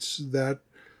excoriates that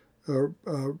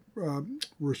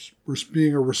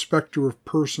being a respecter of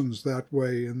persons that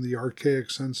way in the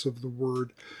archaic sense of the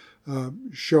word,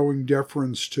 showing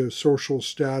deference to social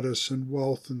status and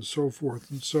wealth and so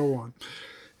forth and so on.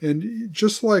 And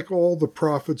just like all the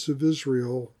prophets of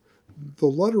Israel, the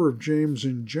letter of James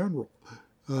in general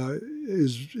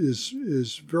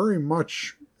is very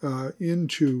much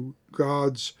into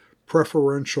God's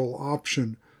preferential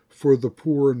option for the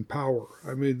poor in power.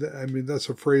 I mean that's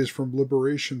a phrase from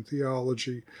liberation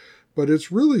theology, but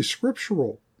it's really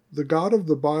scriptural. The God of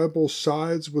the Bible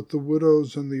sides with the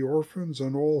widows and the orphans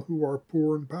and all who are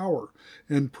poor in power,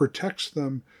 and protects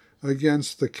them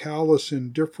against the callous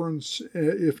indifference,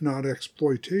 if not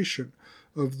exploitation,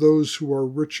 of those who are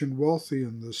rich and wealthy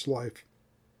in this life.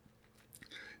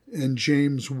 And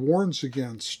James warns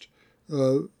against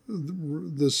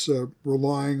this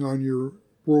relying on your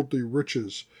worldly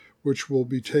riches, which will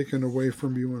be taken away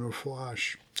from you in a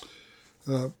flash.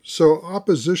 So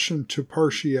opposition to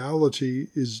partiality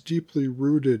is deeply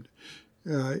rooted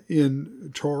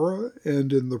in Torah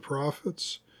and in the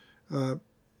prophets.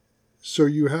 So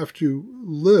you have to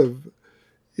live,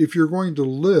 if you're going to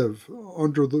live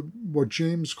under what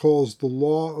James calls the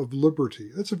law of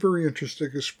liberty. That's a very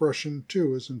interesting expression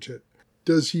too, isn't it?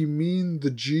 Does he mean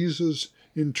the Jesus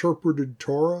interpreted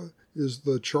Torah is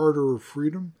the charter of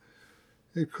freedom?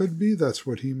 It could be that's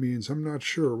what he means. I'm not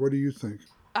sure. What do you think?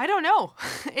 I don't know.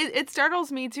 It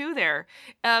startles me too there.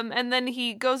 And then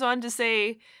he goes on to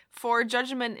say, for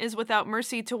judgment is without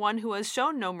mercy to one who has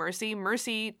shown no mercy.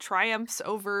 Mercy triumphs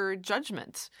over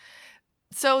judgment.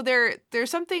 So there's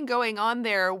something going on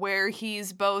there where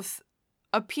he's both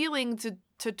appealing to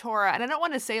to Torah, and I don't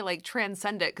want to say like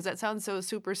transcend it because that sounds so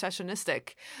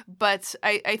supersessionistic, but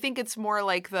I think it's more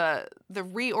like the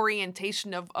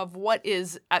reorientation of what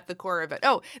is at the core of it.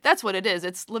 Oh, that's what it is.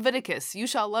 It's Leviticus. You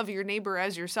shall love your neighbor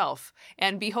as yourself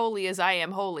and be holy as I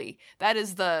am holy. That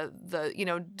is the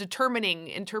determining,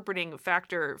 interpreting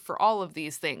factor for all of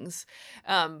these things.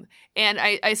 And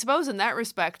I suppose in that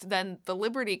respect, then the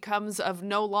liberty comes of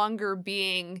no longer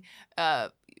being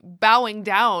bowing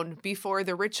down before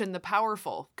the rich and the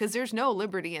powerful, because there's no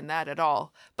liberty in that at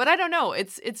all. But I don't know.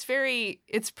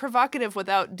 It's provocative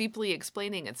without deeply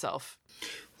explaining itself.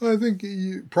 I think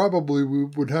probably we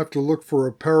would have to look for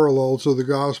a parallel to the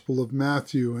Gospel of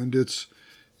Matthew, and it's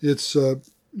what's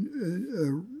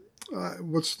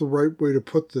the right way to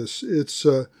put this? It's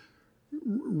a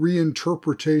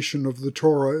reinterpretation of the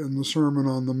Torah in the Sermon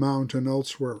on the Mount and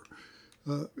elsewhere.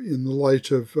 In the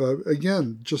light of,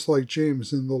 again, just like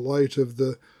James, in the light of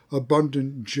the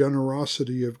abundant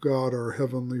generosity of God, our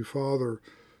Heavenly Father,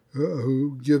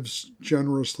 who gives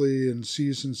generously and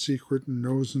sees in secret and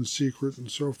knows in secret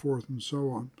and so forth and so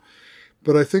on.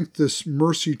 But I think this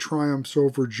mercy triumphs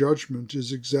over judgment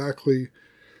is exactly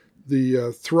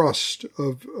the thrust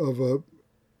of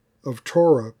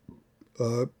Torah,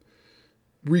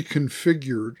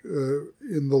 reconfigured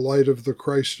in the light of the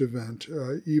Christ event,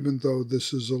 even though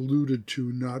this is alluded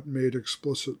to, not made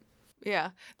explicit.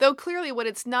 Yeah. Though clearly what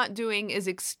it's not doing is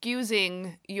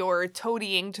excusing your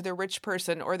toadying to the rich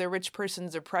person or the rich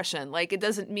person's oppression. Like, it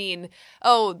doesn't mean,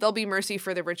 oh, there'll be mercy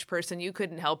for the rich person. You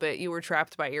couldn't help it. You were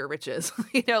trapped by your riches.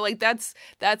 Like that's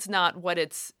not what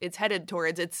it's headed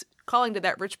towards. It's calling to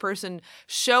that rich person,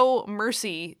 show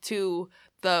mercy to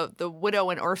the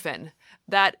widow and orphan.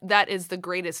 That is the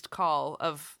greatest call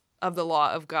of the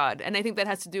law of God. And I think that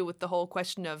has to do with the whole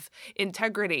question of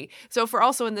integrity. So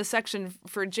also in this section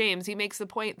for James, he makes the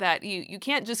point that you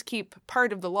can't just keep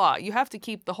part of the law. You have to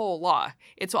keep the whole law.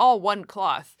 It's all one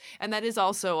cloth. And that is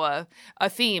also a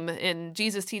theme in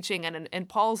Jesus' teaching and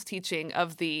Paul's teaching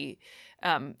of the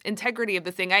integrity of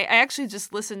the thing. I actually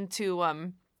just listened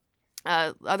to...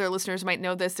 other listeners might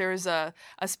know this. There's a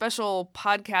special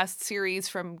podcast series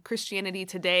from Christianity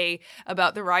Today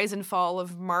about the rise and fall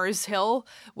of Mars Hill,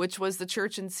 which was the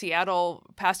church in Seattle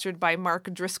pastored by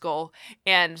Mark Driscoll,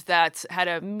 and that had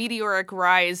a meteoric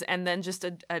rise and then just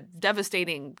a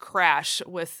devastating crash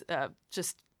with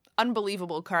just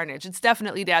unbelievable carnage. It's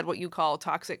definitely, Dad, what you call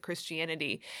toxic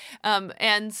Christianity.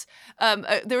 There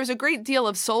was a great deal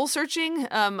of soul searching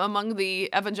among the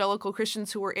evangelical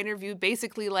Christians who were interviewed,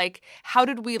 basically like, how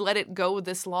did we let it go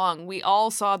this long? We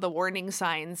all saw the warning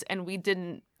signs and we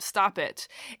didn't stop it.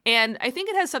 And I think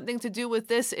it has something to do with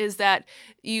this, is that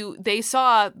they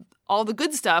saw all the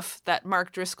good stuff that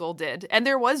Mark Driscoll did. And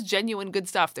there was genuine good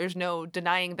stuff. There's no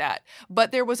denying that.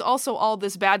 But there was also all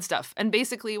this bad stuff. And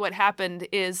basically what happened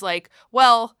is like,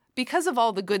 well, because of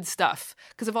all the good stuff,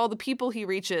 because of all the people he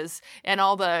reaches and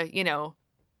all the,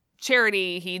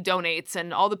 charity he donates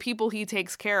and all the people he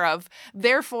takes care of,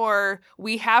 therefore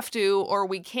we have to, or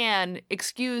we can,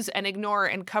 excuse and ignore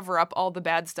and cover up all the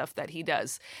bad stuff that he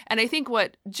does. And I think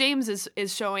what James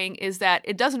is showing is that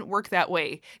it doesn't work that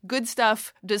way. Good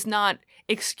stuff does not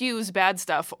excuse bad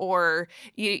stuff, or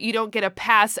you don't get a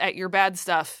pass at your bad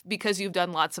stuff because you've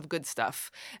done lots of good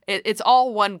stuff. It's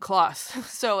all one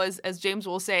cloth. So as James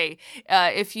will say,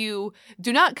 if you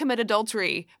do not commit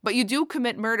adultery, but you do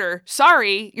commit murder,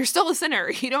 sorry, you're still a sinner.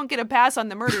 You don't get a pass on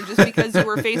the murder just because you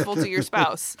were faithful to your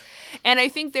spouse. And I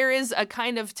think there is a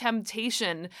kind of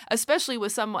temptation, especially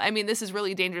with someone, I mean, this is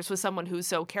really dangerous with someone who's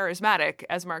so charismatic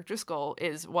as Mark Driscoll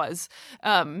was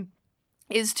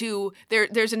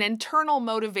there's an internal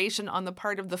motivation on the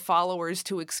part of the followers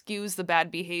to excuse the bad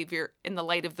behavior in the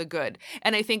light of the good.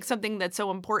 And I think something that's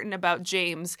so important about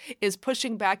James is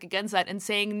pushing back against that and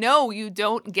saying, no, you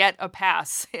don't get a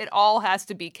pass. It all has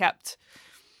to be kept.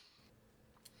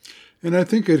 And I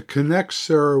think it connects,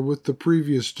 Sarah, with the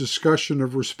previous discussion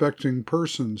of respecting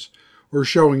persons or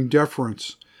showing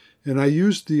deference. And I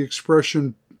used the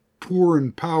expression poor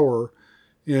in power,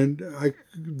 and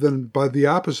then by the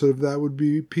opposite of that would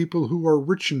be people who are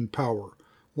rich in power,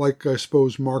 like I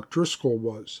suppose Mark Driscoll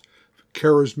was,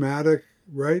 charismatic,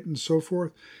 right, and so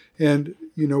forth. And,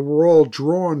 we're all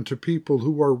drawn to people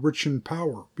who are rich in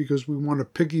power because we want to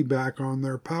piggyback on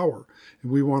their power,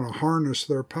 and we want to harness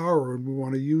their power, and we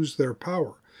want to use their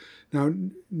power. Now,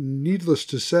 needless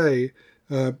to say,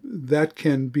 that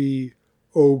can be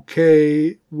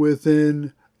okay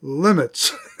within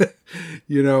limits,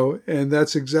 and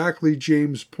that's exactly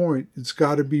James' point. It's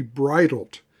got to be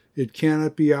bridled. It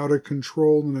cannot be out of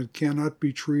control, and it cannot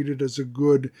be treated as a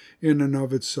good in and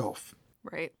of itself.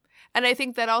 Right. And I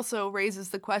think that also raises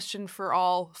the question for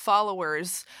all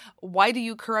followers: why do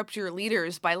you corrupt your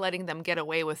leaders by letting them get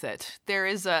away with it? There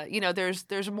is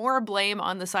there's more blame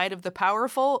on the side of the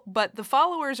powerful, but the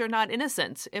followers are not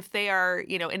innocent if they are,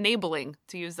 enabling,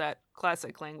 to use that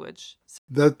classic language.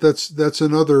 That's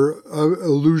another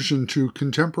allusion to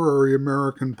contemporary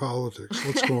American politics.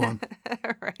 Let's go on.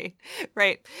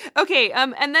 Right. Okay.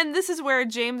 And then this is where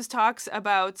James talks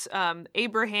about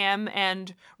Abraham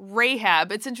and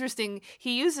Rahab. It's interesting.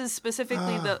 He uses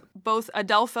specifically both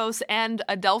Adelphos and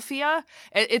Adelphia.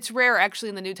 It's rare, actually,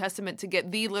 in the New Testament to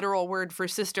get the literal word for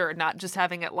sister, not just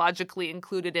having it logically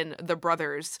included in the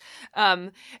brothers.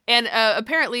 And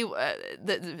apparently,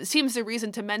 seems the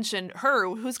reason to mention her,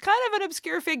 who's kind of an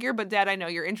obscure figure, but Dad, I know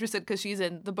you're interested because she's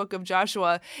in the book of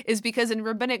Joshua, is because in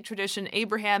rabbinic tradition,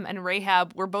 Abraham and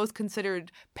Rahab were both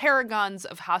considered paragons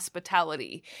of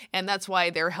hospitality. And that's why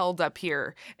they're held up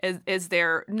here, as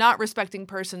they're not respecting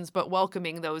persons, but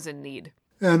welcoming those in need.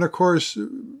 And of course, a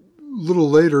little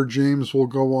later, James will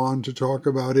go on to talk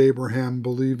about Abraham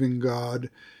believing God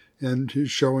and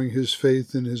showing his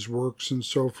faith in his works and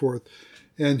so forth.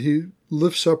 And he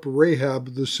lifts up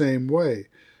Rahab the same way.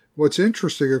 What's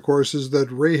interesting, of course, is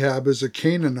that Rahab is a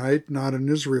Canaanite, not an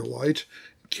Israelite.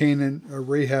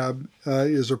 Rahab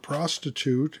is a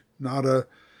prostitute, not a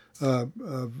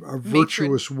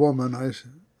virtuous woman.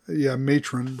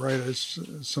 Matron, right? It's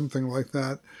something like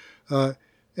that.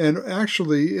 And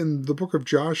actually, in the book of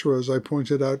Joshua, as I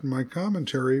pointed out in my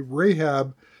commentary,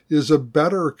 Rahab is a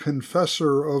better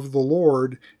confessor of the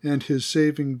Lord and his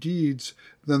saving deeds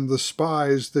than the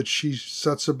spies that she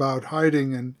sets about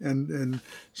hiding and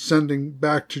sending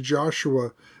back to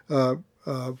Joshua on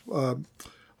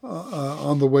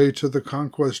the way to the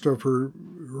conquest of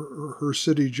her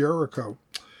city Jericho.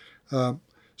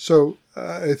 So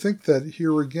I think that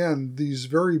here again, these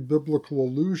very biblical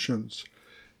allusions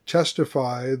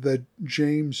testify that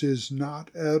James is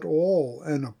not at all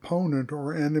an opponent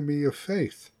or enemy of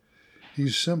faith. He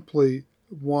simply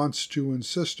wants to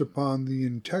insist upon the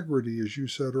integrity, as you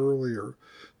said earlier,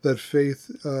 that faith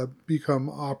become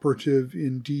operative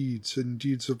in deeds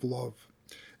of love,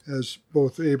 as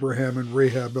both Abraham and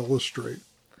Rahab illustrate.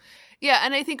 Yeah,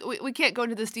 and I think we can't go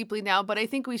into this deeply now, but I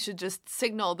think we should just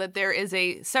signal that there is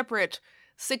a separate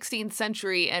 16th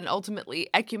century and ultimately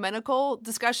ecumenical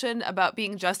discussion about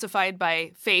being justified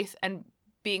by faith and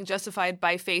being justified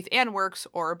by faith and works,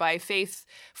 or by faith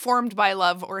formed by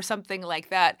love, or something like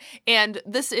that. And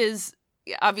this is,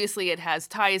 obviously, it has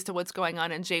ties to what's going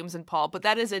on in James and Paul, but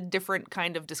that is a different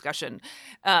kind of discussion.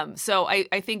 So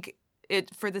I think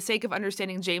for the sake of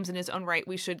understanding James in his own right,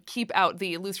 we should keep out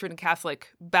the Lutheran Catholic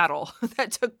battle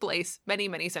that took place many,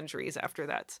 many centuries after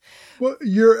that. Well,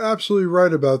 you're absolutely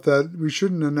right about that. We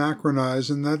shouldn't anachronize,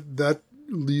 and that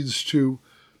leads to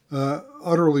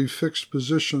utterly fixed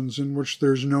positions in which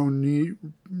there's no need,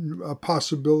 a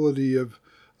possibility of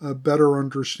better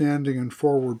understanding and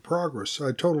forward progress.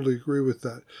 I totally agree with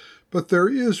that. But there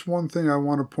is one thing I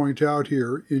want to point out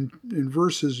here in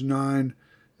verses 19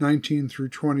 through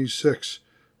 26,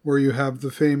 where you have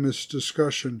the famous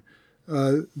discussion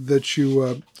that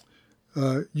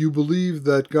you believe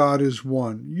that God is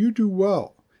one. You do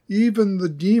well. Even the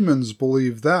demons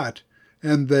believe that,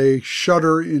 and they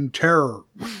shudder in terror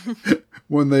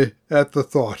at the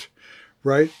thought,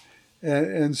 right?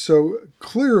 And so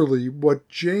clearly what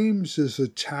James is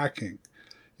attacking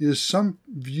is some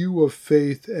view of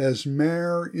faith as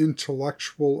mere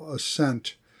intellectual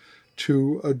assent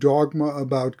to a dogma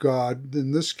about God,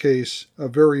 in this case, a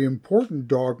very important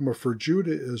dogma for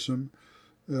Judaism,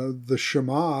 the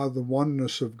Shema, the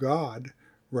oneness of God,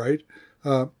 right?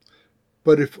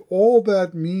 But if all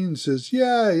that means is,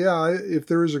 if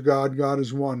there is a God, God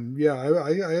is one. Yeah,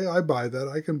 I buy that.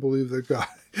 I can believe that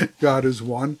God is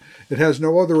one. It has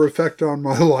no other effect on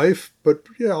my life, but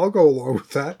yeah, I'll go along with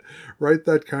that, right?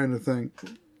 That kind of thing,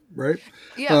 right?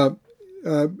 Yeah.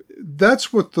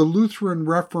 That's what the Lutheran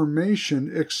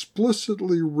Reformation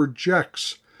explicitly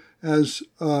rejects as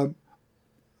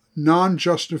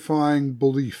non-justifying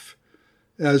belief,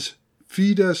 as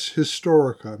fides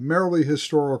historica, merely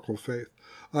historical faith.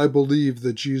 I believe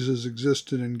that Jesus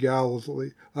existed in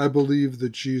Galilee. I believe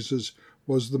that Jesus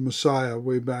was the Messiah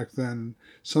way back then,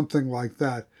 something like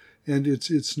that. And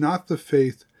it's not the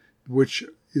faith which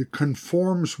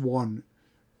conforms one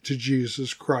to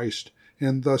Jesus Christ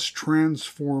and thus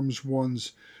transforms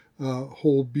one's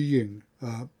whole being.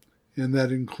 And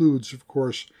that includes, of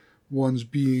course, one's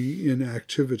being in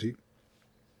activity.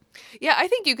 Yeah, I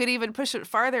think you could even push it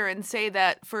farther and say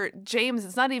that for James,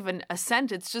 it's not even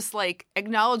assent. It's just like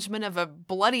acknowledgement of a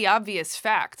bloody obvious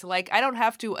fact. Like, I don't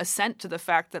have to assent to the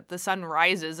fact that the sun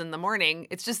rises in the morning.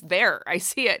 It's just there. I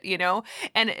see it,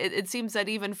 And it seems that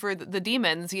even for the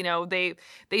demons,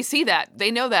 they see that.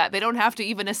 They know that. They don't have to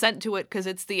even assent to it because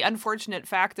it's the unfortunate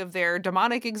fact of their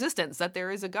demonic existence that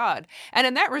there is a God. And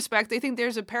in that respect, I think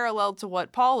there's a parallel to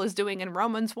what Paul is doing in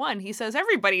Romans 1. He says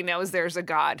everybody knows there's a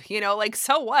God, like,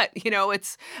 so what?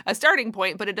 It's a starting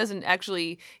point, but it doesn't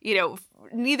actually,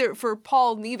 neither for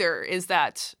Paul, neither is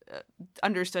that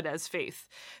understood as faith.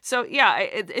 So yeah,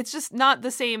 it's just not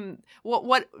the same.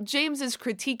 What James is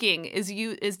critiquing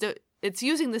it's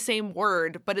using the same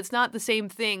word, but it's not the same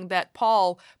thing that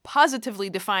Paul positively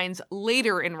defines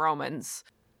later in Romans.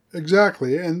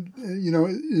 Exactly. And,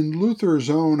 in Luther's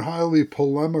own highly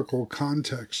polemical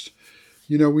context,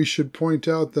 we should point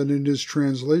out that in his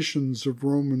translations of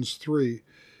Romans 3,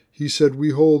 he said,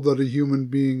 we hold that a human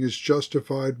being is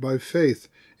justified by faith.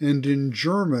 And in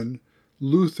German,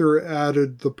 Luther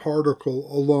added the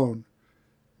particle alone.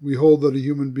 We hold that a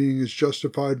human being is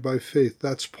justified by faith.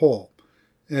 That's Paul.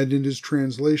 And in his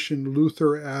translation,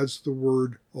 Luther adds the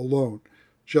word alone,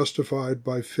 justified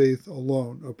by faith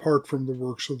alone, apart from the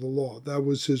works of the law. That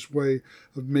was his way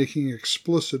of making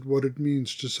explicit what it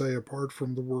means to say apart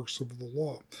from the works of the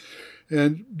law.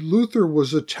 And Luther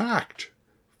was attacked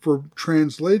for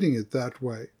translating it that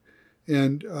way,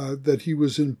 and that he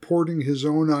was importing his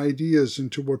own ideas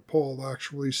into what Paul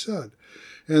actually said.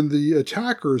 And the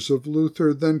attackers of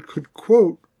Luther then could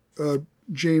quote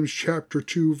James chapter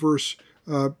 2, verse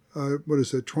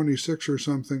 26 or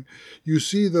something. You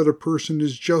see that a person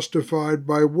is justified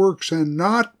by works and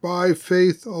not by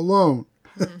faith alone.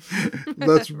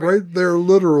 That's right there,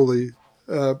 literally.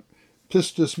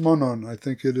 Pistis monon, I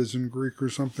think it is in Greek or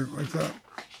something like that.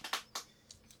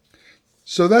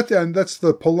 So that's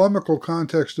the polemical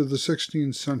context of the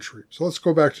 16th century. So let's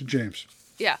go back to James.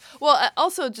 Yeah. Well,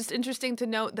 also just interesting to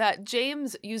note that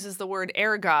James uses the word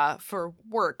erga for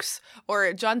works,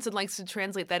 or Johnson likes to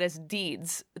translate that as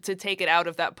deeds to take it out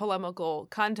of that polemical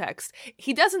context.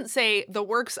 He doesn't say the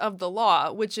works of the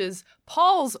law, which is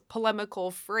Paul's polemical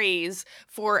phrase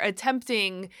for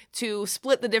attempting to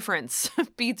split the difference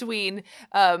between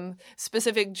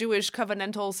specific Jewish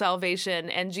covenantal salvation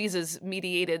and Jesus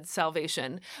mediated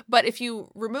salvation. But if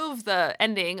you remove the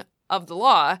ending of the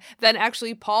law, then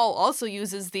actually Paul also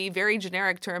uses the very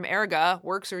generic term erga,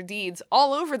 works or deeds,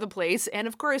 all over the place, and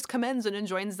of course commends and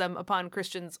enjoins them upon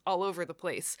Christians all over the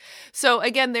place. So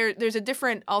again, there's a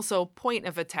different also point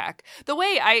of attack. The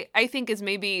way I think is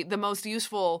maybe the most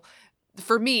useful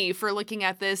for me for looking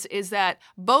at this is that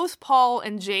both Paul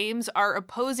and James are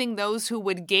opposing those who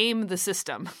would game the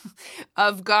system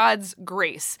of God's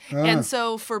grace. And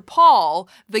so for Paul,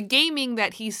 the gaming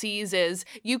that he sees is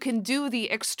you can do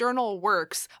the external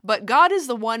works, but God is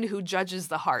the one who judges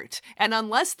the heart. And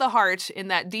unless the heart, in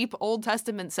that deep Old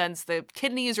Testament sense, the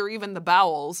kidneys or even the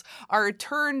bowels, are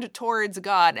turned towards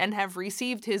God and have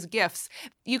received his gifts,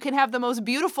 you can have the most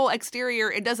beautiful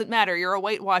exterior. It doesn't matter. You're a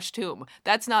whitewashed tomb.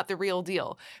 That's not the real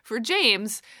deal. For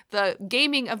James, the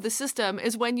gaming of the system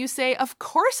is when you say, of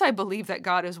course I believe that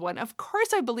God is one. Of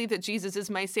course I believe that Jesus is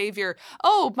my savior.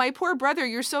 Oh, my poor brother,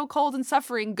 you're so cold and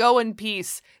suffering. Go in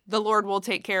peace. The Lord will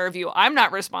take care of you. I'm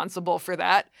not responsible for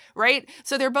that, right?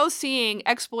 So they're both seeing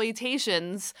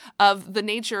exploitations of the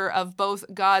nature of both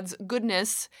God's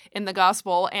goodness in the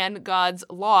gospel and God's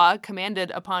law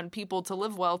commanded upon people to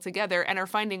live well together, and are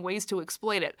finding ways to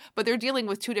exploit it. But they're dealing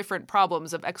with two different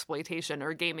problems of exploitation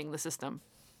or gaming the system.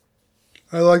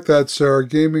 I like that, Sarah.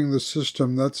 Gaming the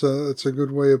system. That's a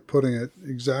good way of putting it.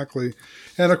 Exactly.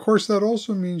 And of course, that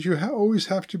also means you always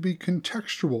have to be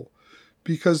contextual,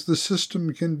 because the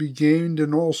system can be gamed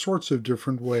in all sorts of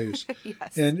different ways.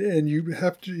 Yes. And you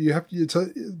have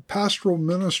to, pastoral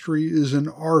ministry is an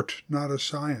art, not a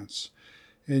science.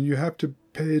 And you have to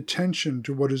pay attention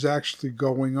to what is actually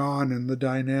going on in the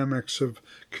dynamics of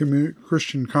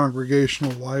Christian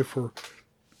congregational life, or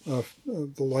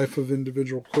the life of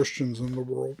individual Christians in the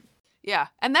world. Yeah,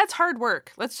 and that's hard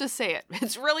work. Let's just say it.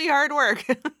 It's really hard work.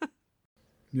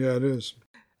 Yeah, it is.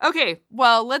 Okay,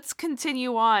 well, let's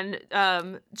continue on.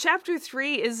 Chapter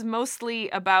 3 is mostly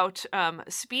about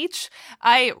speech.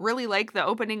 I really like the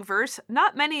opening verse.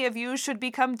 Not many of you should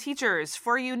become teachers,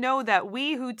 for you know that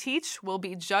we who teach will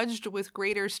be judged with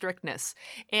greater strictness.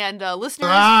 And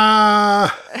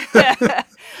listeners,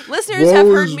 listeners have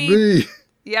heard me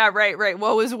Yeah, right.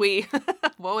 Woe is we.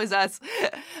 Woe is us.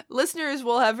 Listeners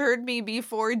will have heard me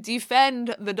before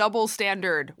defend the double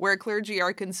standard where clergy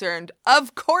are concerned.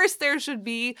 Of course, there should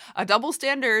be a double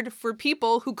standard for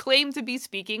people who claim to be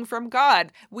speaking from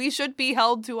God. We should be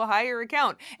held to a higher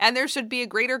account, and there should be a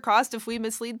greater cost if we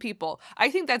mislead people. I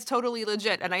think that's totally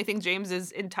legit, and I think James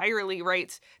is entirely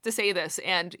right to say this.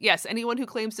 And yes, anyone who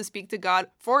claims to speak to God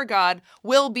for God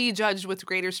will be judged with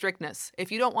greater strictness.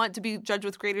 If you don't want to be judged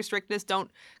with greater strictness, don't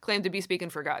claim to be speaking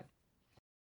for God.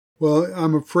 Well,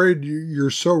 I'm afraid you're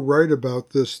so right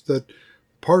about this that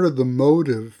part of the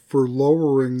motive for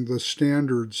lowering the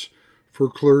standards for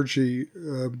clergy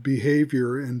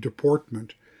behavior and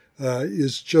deportment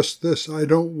is just this. I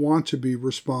don't want to be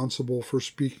responsible for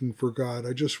speaking for God.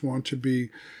 I just want to be,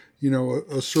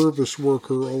 a service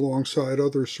worker alongside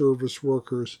other service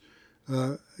workers.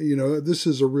 This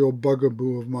is a real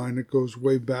bugaboo of mine. It goes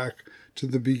way back to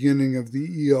the beginning of the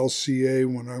ELCA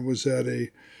when I was at a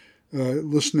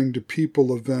listening to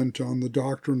people event on the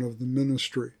doctrine of the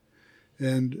ministry.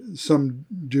 And some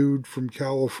dude from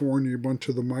California went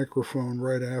to the microphone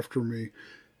right after me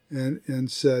and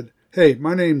said, "Hey,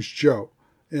 my name's Joe.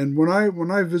 And when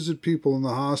I visit people in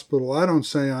the hospital, I don't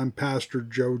say I'm Pastor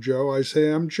Joe. I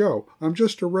say I'm Joe. I'm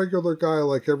just a regular guy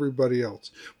like everybody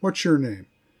else. What's your name?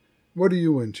 What are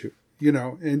you into?"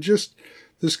 And just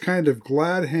this kind of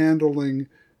glad handling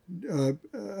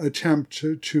attempt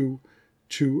to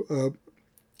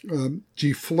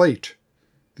deflate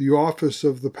the office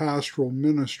of the pastoral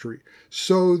ministry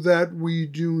so that we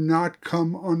do not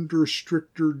come under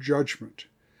stricter judgment.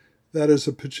 That is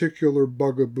a particular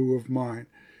bugaboo of mine.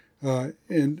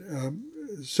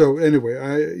 So anyway,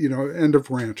 end of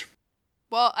rant.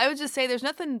 Well, I would just say there's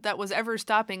nothing that was ever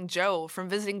stopping Joe from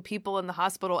visiting people in the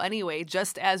hospital anyway,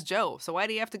 just as Joe. So why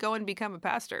do you have to go and become a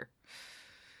pastor?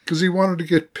 Because he wanted to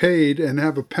get paid and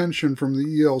have a pension from the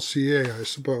ELCA, I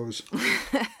suppose.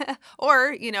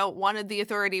 Or, wanted the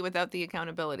authority without the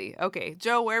accountability. Okay,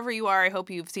 Joe, wherever you are, I hope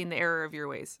you've seen the error of your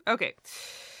ways. Okay.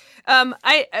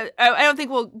 I don't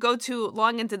think we'll go too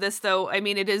long into this, though. I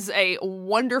mean, it is a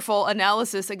wonderful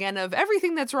analysis, again, of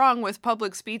everything that's wrong with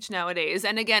public speech nowadays.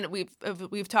 And again,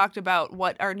 we've talked about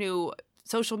what our new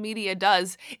social media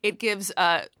does. It gives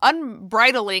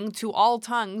unbridling to all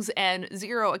tongues and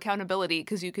zero accountability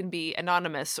because you can be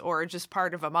anonymous or just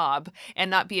part of a mob and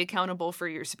not be accountable for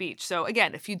your speech. So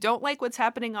again, if you don't like what's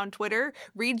happening on Twitter,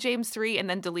 read James 3 and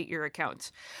then delete your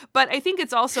account. But I think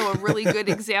it's also a really good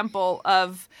example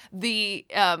of the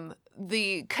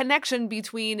connection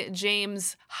between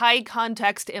James' high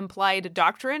context implied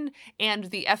doctrine and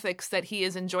the ethics that he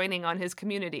is enjoining on his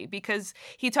community, because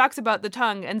he talks about the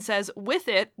tongue and says, with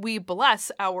it, we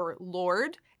bless our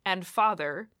Lord and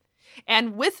Father,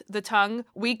 and with the tongue,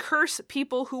 we curse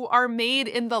people who are made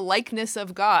in the likeness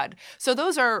of God. So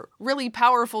those are really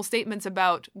powerful statements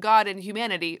about God and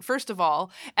humanity, first of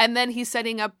all. And then he's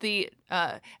setting up the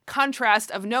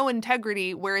contrast of no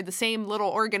integrity, where the same little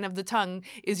organ of the tongue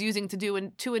is using to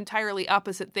do two entirely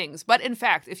opposite things. But in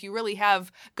fact, if you really have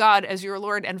God as your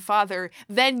Lord and Father,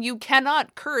 then you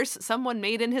cannot curse someone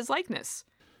made in his likeness.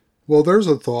 Well, there's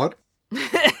a thought.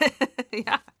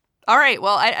 Yeah. All right.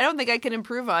 Well, I don't think I can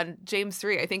improve on James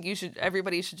 3. I think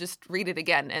everybody should just read it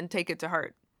again and take it to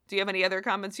heart. Do you have any other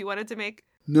comments you wanted to make?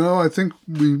 No, I think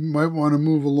we might want to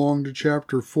move along to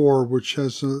chapter 4, which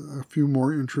has a few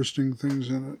more interesting things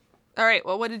in it. All right.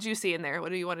 Well, what did you see in there?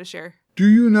 What do you want to share? Do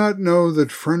you not know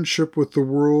that friendship with the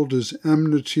world is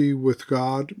enmity with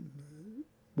God?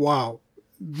 Wow.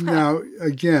 Now,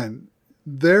 again,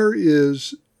 there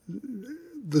is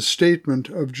the statement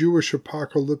of Jewish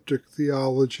apocalyptic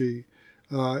theology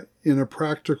in a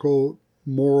practical,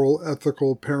 moral,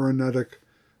 ethical, paranetic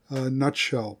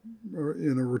nutshell, or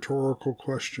in a rhetorical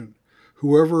question.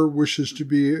 Whoever wishes to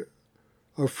be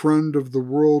a friend of the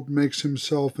world makes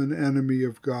himself an enemy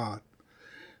of God.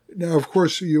 Now, of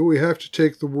course, we have to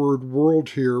take the word world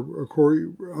here,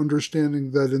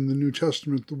 understanding that in the New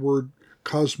Testament the word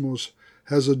cosmos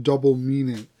has a double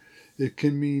meaning. It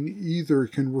can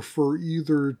refer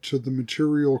either to the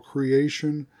material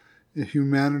creation,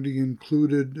 humanity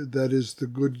included, that is the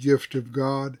good gift of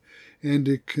God, and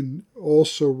it can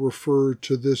also refer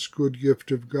to this good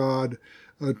gift of God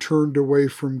turned away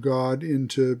from God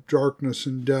into darkness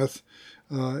and death,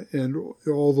 and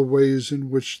all the ways in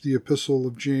which the Epistle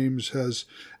of James has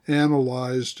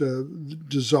analyzed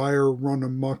desire run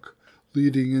amok,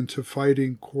 leading into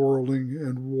fighting, quarreling,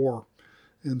 and war,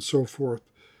 and so forth.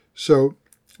 So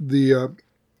with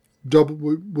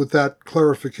that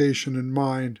clarification in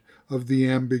mind of the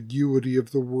ambiguity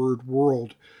of the word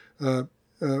world,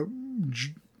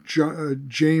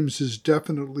 James is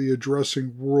definitely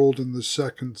addressing world in the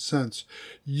second sense.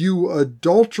 You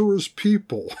adulterous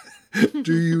people,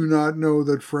 do you not know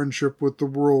that friendship with the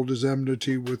world is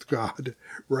enmity with God,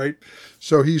 right?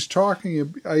 So he's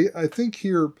talking, I think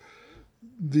here,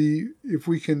 if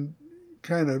we can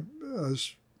kind of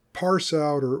parse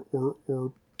out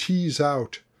or tease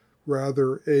out,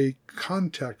 rather, a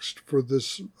context for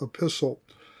this epistle,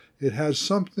 it has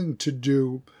something to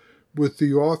do with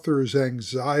the author's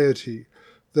anxiety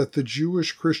that the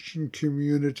Jewish Christian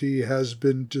community has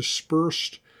been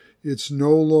dispersed. It's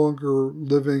no longer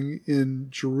living in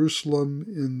Jerusalem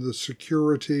in the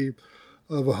security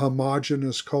of a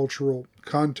homogeneous cultural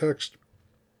context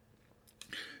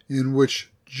in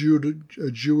which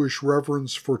Jewish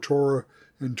reverence for Torah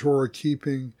and Torah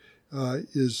keeping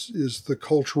is the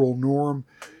cultural norm,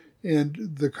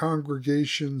 and the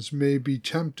congregations may be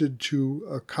tempted to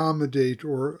accommodate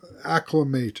or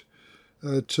acclimate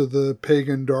to the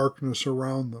pagan darkness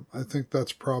around them. I think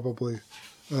that's probably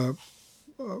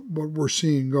what we're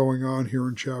seeing going on here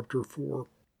in chapter 4.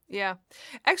 Yeah.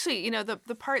 Actually,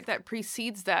 the part that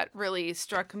precedes that really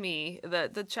struck me.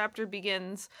 The chapter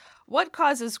begins, "What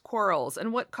causes quarrels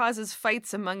and what causes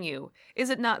fights among you? Is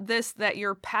it not this, that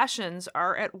your passions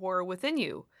are at war within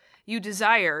you? You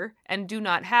desire and do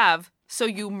not have, so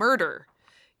you murder.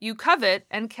 You covet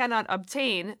and cannot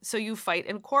obtain, so you fight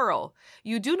and quarrel.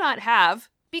 You do not have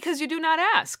because you do not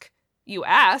ask. You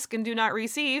ask and do not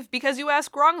receive because you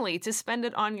ask wrongly to spend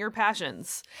it on your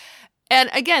passions." And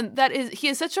again, he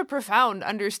has such a profound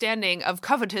understanding of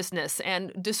covetousness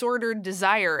and disordered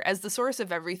desire as the source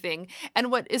of everything.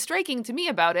 And what is striking to me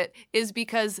about it is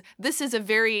because this is a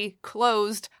very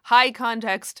closed, high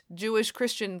context Jewish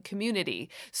Christian community.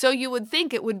 So you would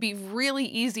think it would be really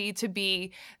easy to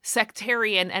be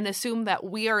sectarian and assume that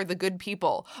we are the good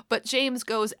people. But James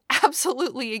goes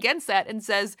absolutely against that and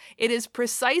says it is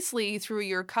precisely through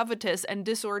your covetous and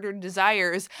disordered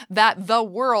desires that the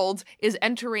world is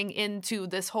entering into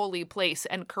this holy place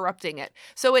and corrupting it.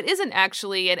 So it isn't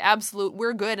actually an absolute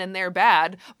we're good and they're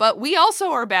bad, but we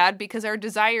also are bad because our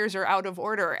desires are out of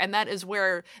order. And that is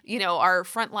where, our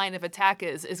front line of attack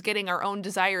is getting our own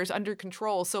desires under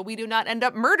control so we do not end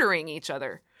up murdering each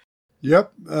other.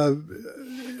 Yep.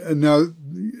 And now,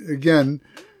 again,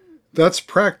 that's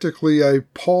practically a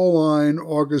Pauline,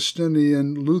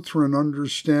 Augustinian, Lutheran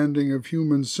understanding of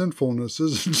human sinfulness,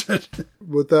 isn't it?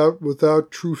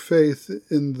 Without true faith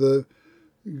in the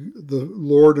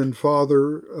Lord and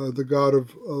Father, the God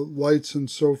of lights and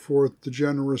so forth, the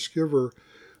generous giver,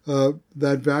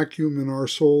 that vacuum in our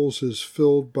souls is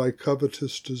filled by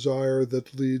covetous desire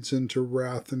that leads into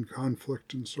wrath and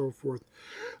conflict and so forth.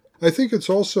 I think it's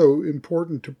also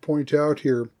important to point out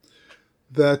here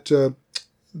that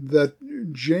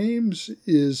James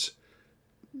is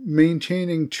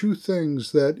maintaining two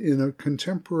things that in a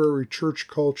contemporary church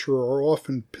culture are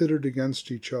often pitted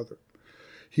against each other.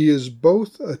 He is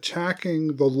both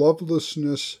attacking the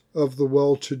lovelessness of the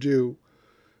well-to-do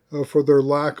for their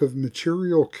lack of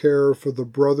material care for the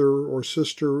brother or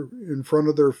sister in front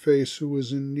of their face who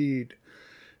is in need,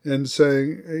 and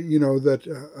saying, that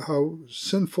how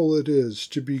sinful it is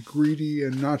to be greedy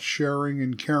and not sharing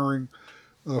and caring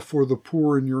for the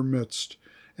poor in your midst.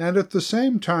 And at the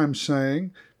same time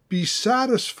saying, be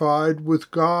satisfied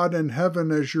with God and heaven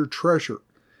as your treasure,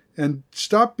 and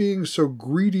stop being so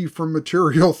greedy for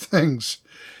material things.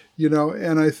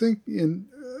 And I think in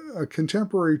a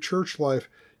contemporary church life,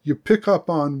 you pick up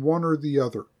on one or the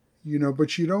other,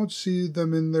 but you don't see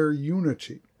them in their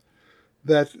unity.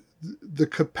 That the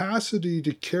capacity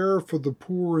to care for the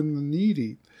poor and the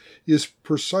needy is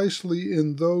precisely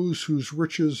in those whose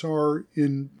riches are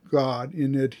in God,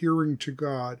 in adhering to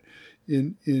God,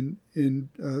 in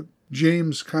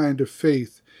James' kind of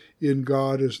faith in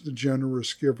God as the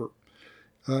generous giver.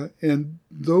 And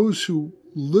those who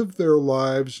live their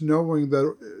lives knowing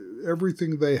that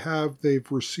everything they have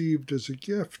they've received as a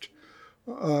gift,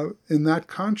 in that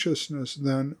consciousness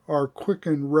then are quick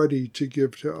and ready to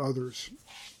give to others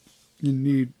in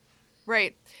need.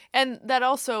 Right. And that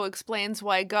also explains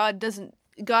why God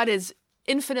is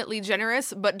infinitely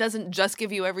generous, but doesn't just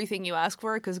give you everything you ask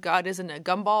for, because God isn't a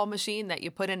gumball machine that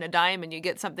you put in a dime and you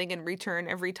get something in return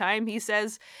every time. He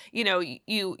says, you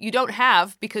don't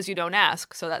have because you don't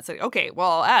ask. So that's like, okay, well,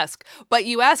 I'll ask. But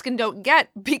you ask and don't get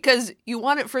because you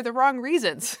want it for the wrong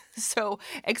reasons. So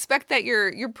expect that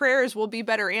your prayers will be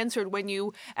better answered when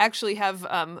you actually have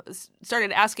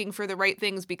started asking for the right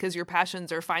things because your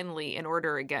passions are finally in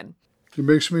order again. It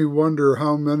makes me wonder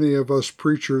how many of us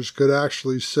preachers could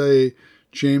actually say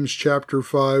James chapter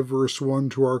 5, verse 1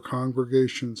 to our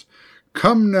congregations.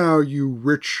 Come now, you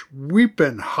rich, weep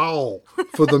and howl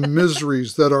for the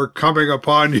miseries that are coming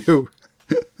upon you.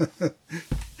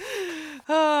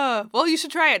 Well, you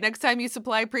should try it next time you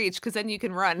supply preach, because then you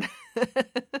can run.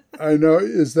 I know.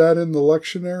 Is that in the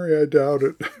lectionary? I doubt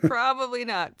it. Probably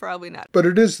not. But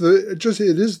it is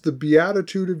the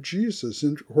beatitude of Jesus,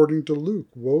 according to Luke.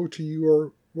 Woe to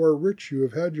you who are rich, you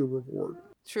have had your reward.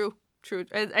 True.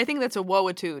 I think that's a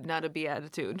woeitude, not a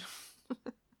beatitude.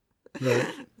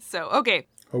 Right. So, okay.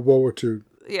 A woeitude.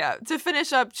 Yeah, to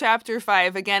finish up chapter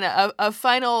 5, again, a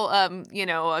final,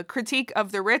 a critique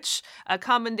of the rich, a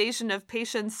commendation of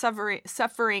patience,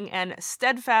 suffering, and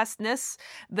steadfastness.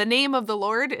 The name of the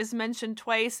Lord is mentioned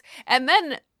twice. And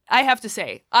then I have to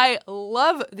say, I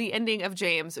love the ending of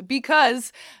James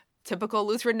because, typical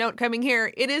Lutheran note coming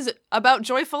here, it is about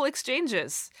joyful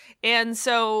exchanges. And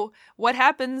so what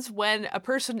happens when a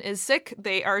person is sick?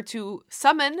 They are to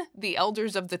summon the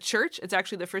elders of the church. It's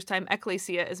actually the first time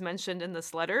ecclesia is mentioned in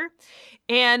this letter.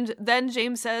 And then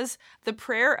James says, the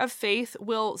prayer of faith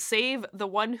will save the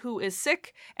one who is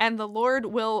sick, and the Lord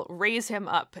will raise him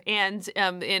up. And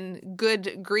in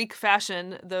good Greek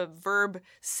fashion, the verb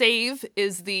save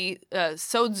is the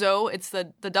sozo. It's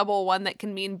the double one that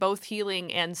can mean both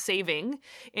healing and saving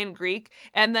in Greek.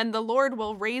 And then the Lord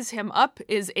will raise him up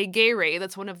is agere.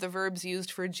 That's one of the verbs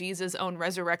used for Jesus' own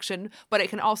resurrection, but it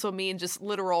can also mean just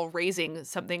literal raising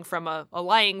something from a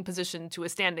lying position to a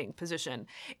standing position.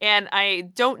 And I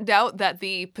don't doubt that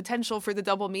the potential for the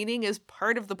double meaning is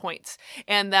part of the point,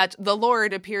 and that the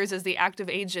Lord appears as the active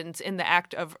agent in the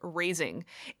act of raising.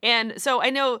 And so I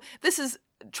know this is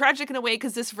tragic in a way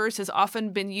because this verse has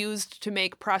often been used to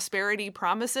make prosperity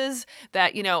promises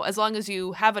that, as long as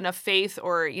you have enough faith,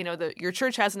 or, your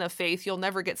church has enough faith, you'll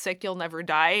never get sick, you'll never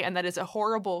die. And that is a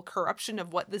horrible corruption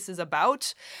of what this is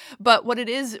about. But what it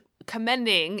is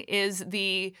commending is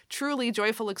the truly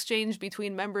joyful exchange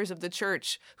between members of the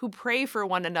church who pray for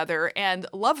one another and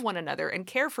love one another and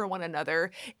care for one another.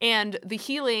 And the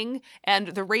healing and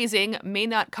the raising may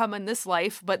not come in this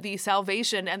life, but the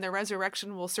salvation and the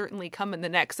resurrection will certainly come in the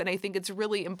next. And I think it's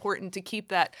really important to keep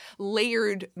that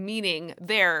layered meaning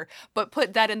there, but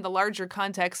put that in the larger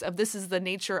context of this is the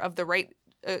nature of the right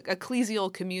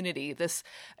ecclesial community, this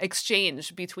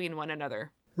exchange between one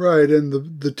another. Right,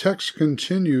 and the text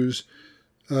continues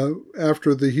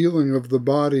after the healing of the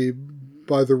body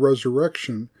by the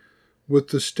resurrection with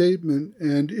the statement,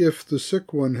 and if the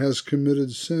sick one has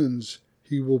committed sins,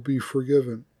 he will be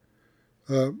forgiven.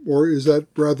 Or is that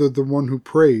rather the one who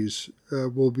prays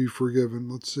will be forgiven?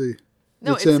 Let's see.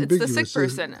 No, it's the sick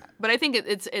person. But I think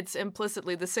it's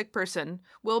implicitly the sick person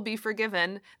will be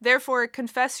forgiven. Therefore,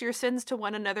 confess your sins to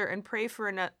one another and pray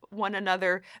for one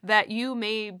another that you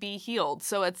may be healed.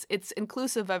 So it's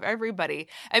inclusive of everybody.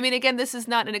 I mean, again, this is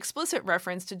not an explicit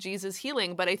reference to Jesus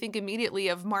healing, but I think immediately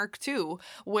of Mark 2,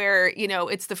 where,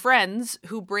 it's the friends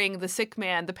who bring the sick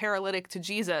man, the paralytic, to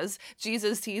Jesus.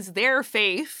 Jesus sees their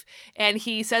faith, and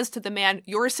he says to the man,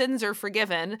 your sins are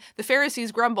forgiven. The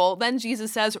Pharisees grumble. Then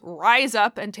Jesus says, rise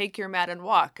up and take your mat and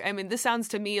walk. I mean, this sounds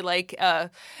to me like an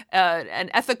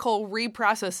ethical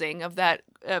reprocessing of that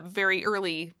very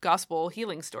early gospel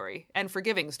healing story and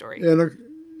forgiving story. And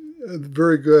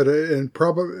very good, and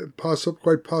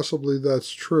quite possibly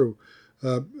that's true.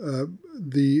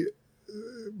 The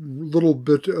little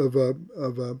bit of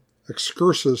a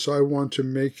excursus I want to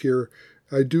make here,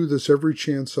 I do this every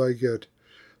chance I get.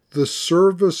 The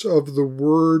service of the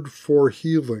word for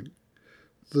healing.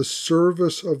 The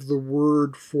service of the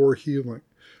word for healing.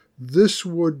 This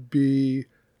would be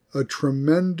a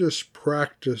tremendous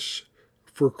practice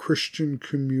for Christian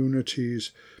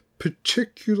communities,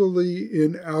 particularly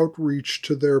in outreach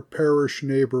to their parish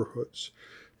neighborhoods,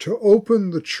 to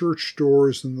open the church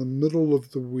doors in the middle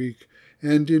of the week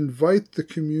and invite the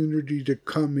community to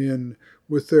come in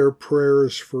with their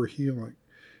prayers for healing.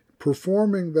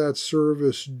 Performing that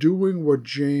service, doing what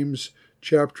James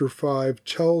Chapter 5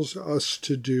 tells us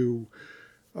to do.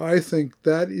 I think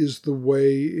that is the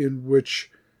way in which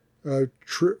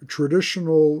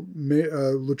traditional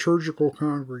liturgical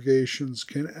congregations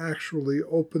can actually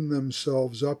open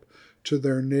themselves up to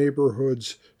their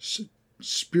neighborhoods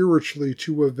spiritually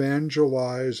to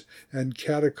evangelize and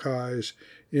catechize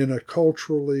in a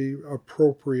culturally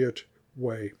appropriate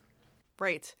way.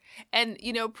 Right. And,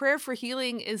 prayer for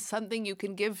healing is something you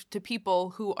can give to people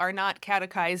who are not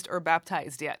catechized or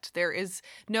baptized yet. There is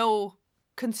no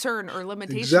concern or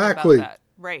limitation about that.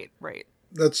 Right.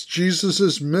 That's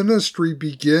Jesus's ministry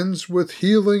begins with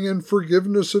healing and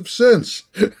forgiveness of sins.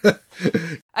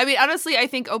 I mean, honestly, I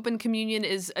think open communion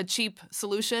is a cheap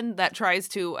solution that tries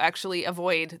to actually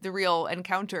avoid the real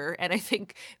encounter. And I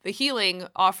think the healing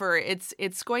offer,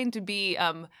 it's going to be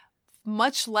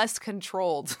much less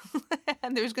controlled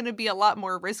and there's going to be a lot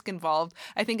more risk involved.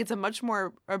 I think it's a much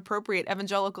more appropriate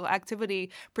evangelical activity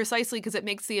precisely because it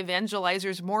makes the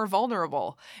evangelizers more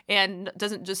vulnerable and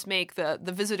doesn't just make the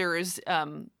visitors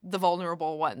the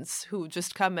vulnerable ones who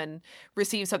just come and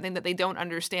receive something that they don't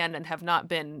understand and have not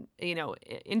been,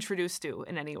 introduced to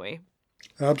in any way.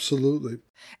 Absolutely.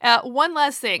 One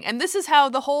last thing, and this is how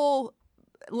the whole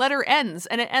letter ends,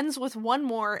 and it ends with one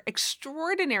more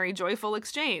extraordinary joyful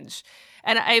exchange.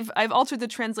 And I've altered the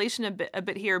translation a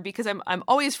bit here because I'm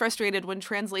always frustrated when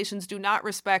translations do not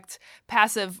respect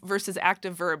passive versus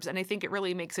active verbs, and I think it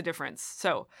really makes a difference.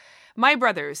 So, my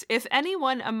brothers, if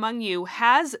anyone among you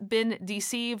has been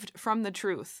deceived from the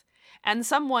truth, and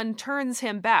someone turns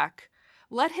him back,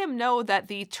 let him know that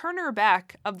the turner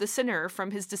back of the sinner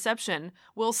from his deception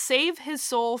will save his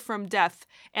soul from death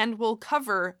and will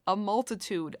cover a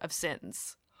multitude of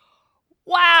sins.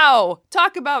 Wow!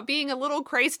 Talk about being a little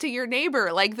Christ to your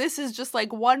neighbor. Like, this is just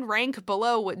like one rank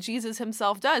below what Jesus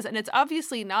himself does. And it's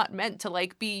obviously not meant to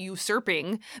like be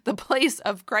usurping the place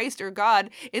of Christ or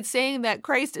God. It's saying that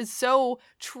Christ is so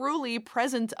truly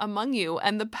present among you.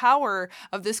 And the power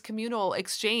of this communal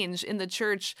exchange in the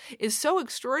church is so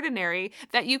extraordinary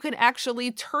that you can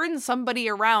actually turn somebody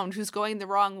around who's going the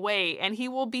wrong way and he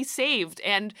will be saved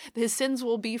and his sins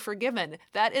will be forgiven.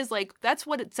 That's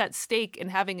what it's at stake in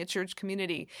having a church community,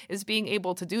 is being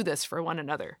able to do this for one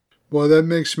another. Well, that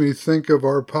makes me think of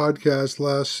our podcast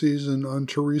last season on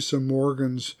Teresa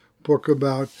Morgan's book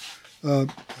about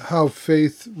how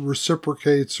faith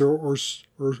reciprocates or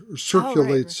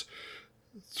circulates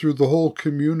through the whole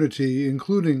community,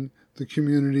 including the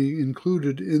community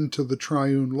included into the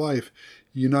triune life,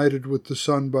 united with the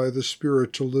Son by the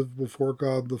Spirit to live before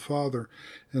God the Father,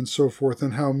 and so forth,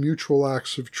 and how mutual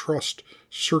acts of trust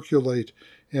circulate.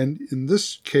 And in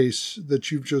this case that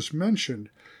you've just mentioned,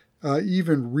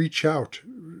 even reach out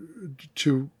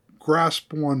to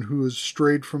grasp one who has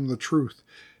strayed from the truth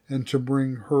and to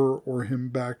bring her or him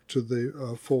back to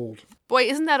the fold. Boy,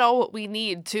 isn't that all what we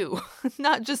need, too?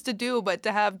 Not just to do, but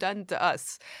to have done to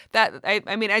us.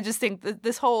 I just think that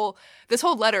this whole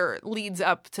letter leads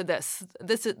up to this.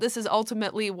 This is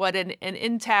ultimately what an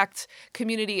intact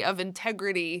community of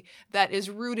integrity that is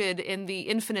rooted in the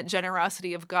infinite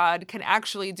generosity of God can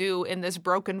actually do in this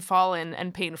broken, fallen,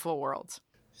 and painful world.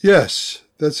 Yes,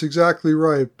 that's exactly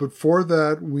right. But for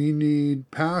that, we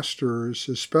need pastors,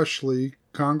 especially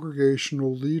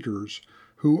congregational leaders,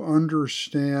 who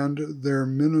understand their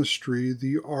ministry,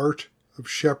 the art of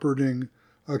shepherding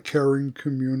a caring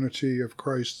community of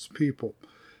Christ's people,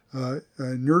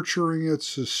 nurturing it,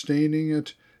 sustaining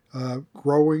it,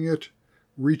 growing it,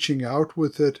 reaching out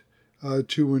with it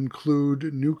to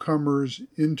include newcomers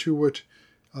into it,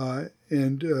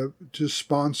 and to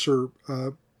sponsor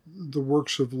the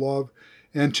works of love,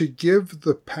 and to give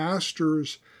the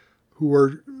pastors who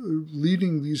are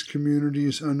leading these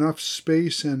communities enough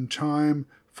space and time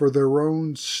for their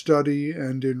own study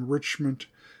and enrichment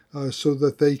so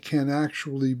that they can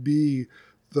actually be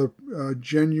the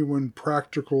genuine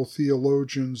practical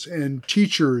theologians and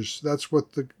teachers. That's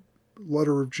what the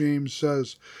letter of James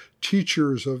says,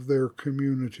 teachers of their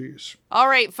communities. All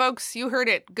right, folks, you heard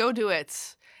it. Go do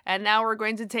it. And now we're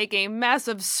going to take a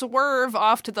massive swerve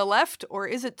off to the left, or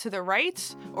is it to the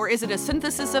right? Or is it a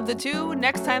synthesis of the two?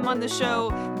 Next time on the show,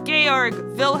 Georg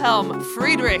Wilhelm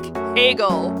Friedrich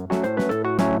Hegel.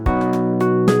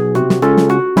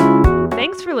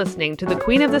 Thanks for listening to the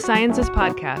Queen of the Sciences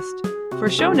podcast. For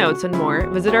show notes and more,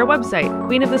 visit our website,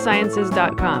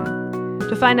 queenofthesciences.com.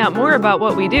 To find out more about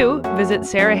what we do, visit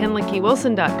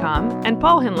sarahhinlickywilson.com and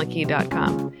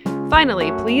paulhinlicky.com.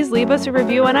 Finally, please leave us a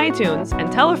review on iTunes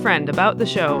and tell a friend about the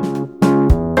show.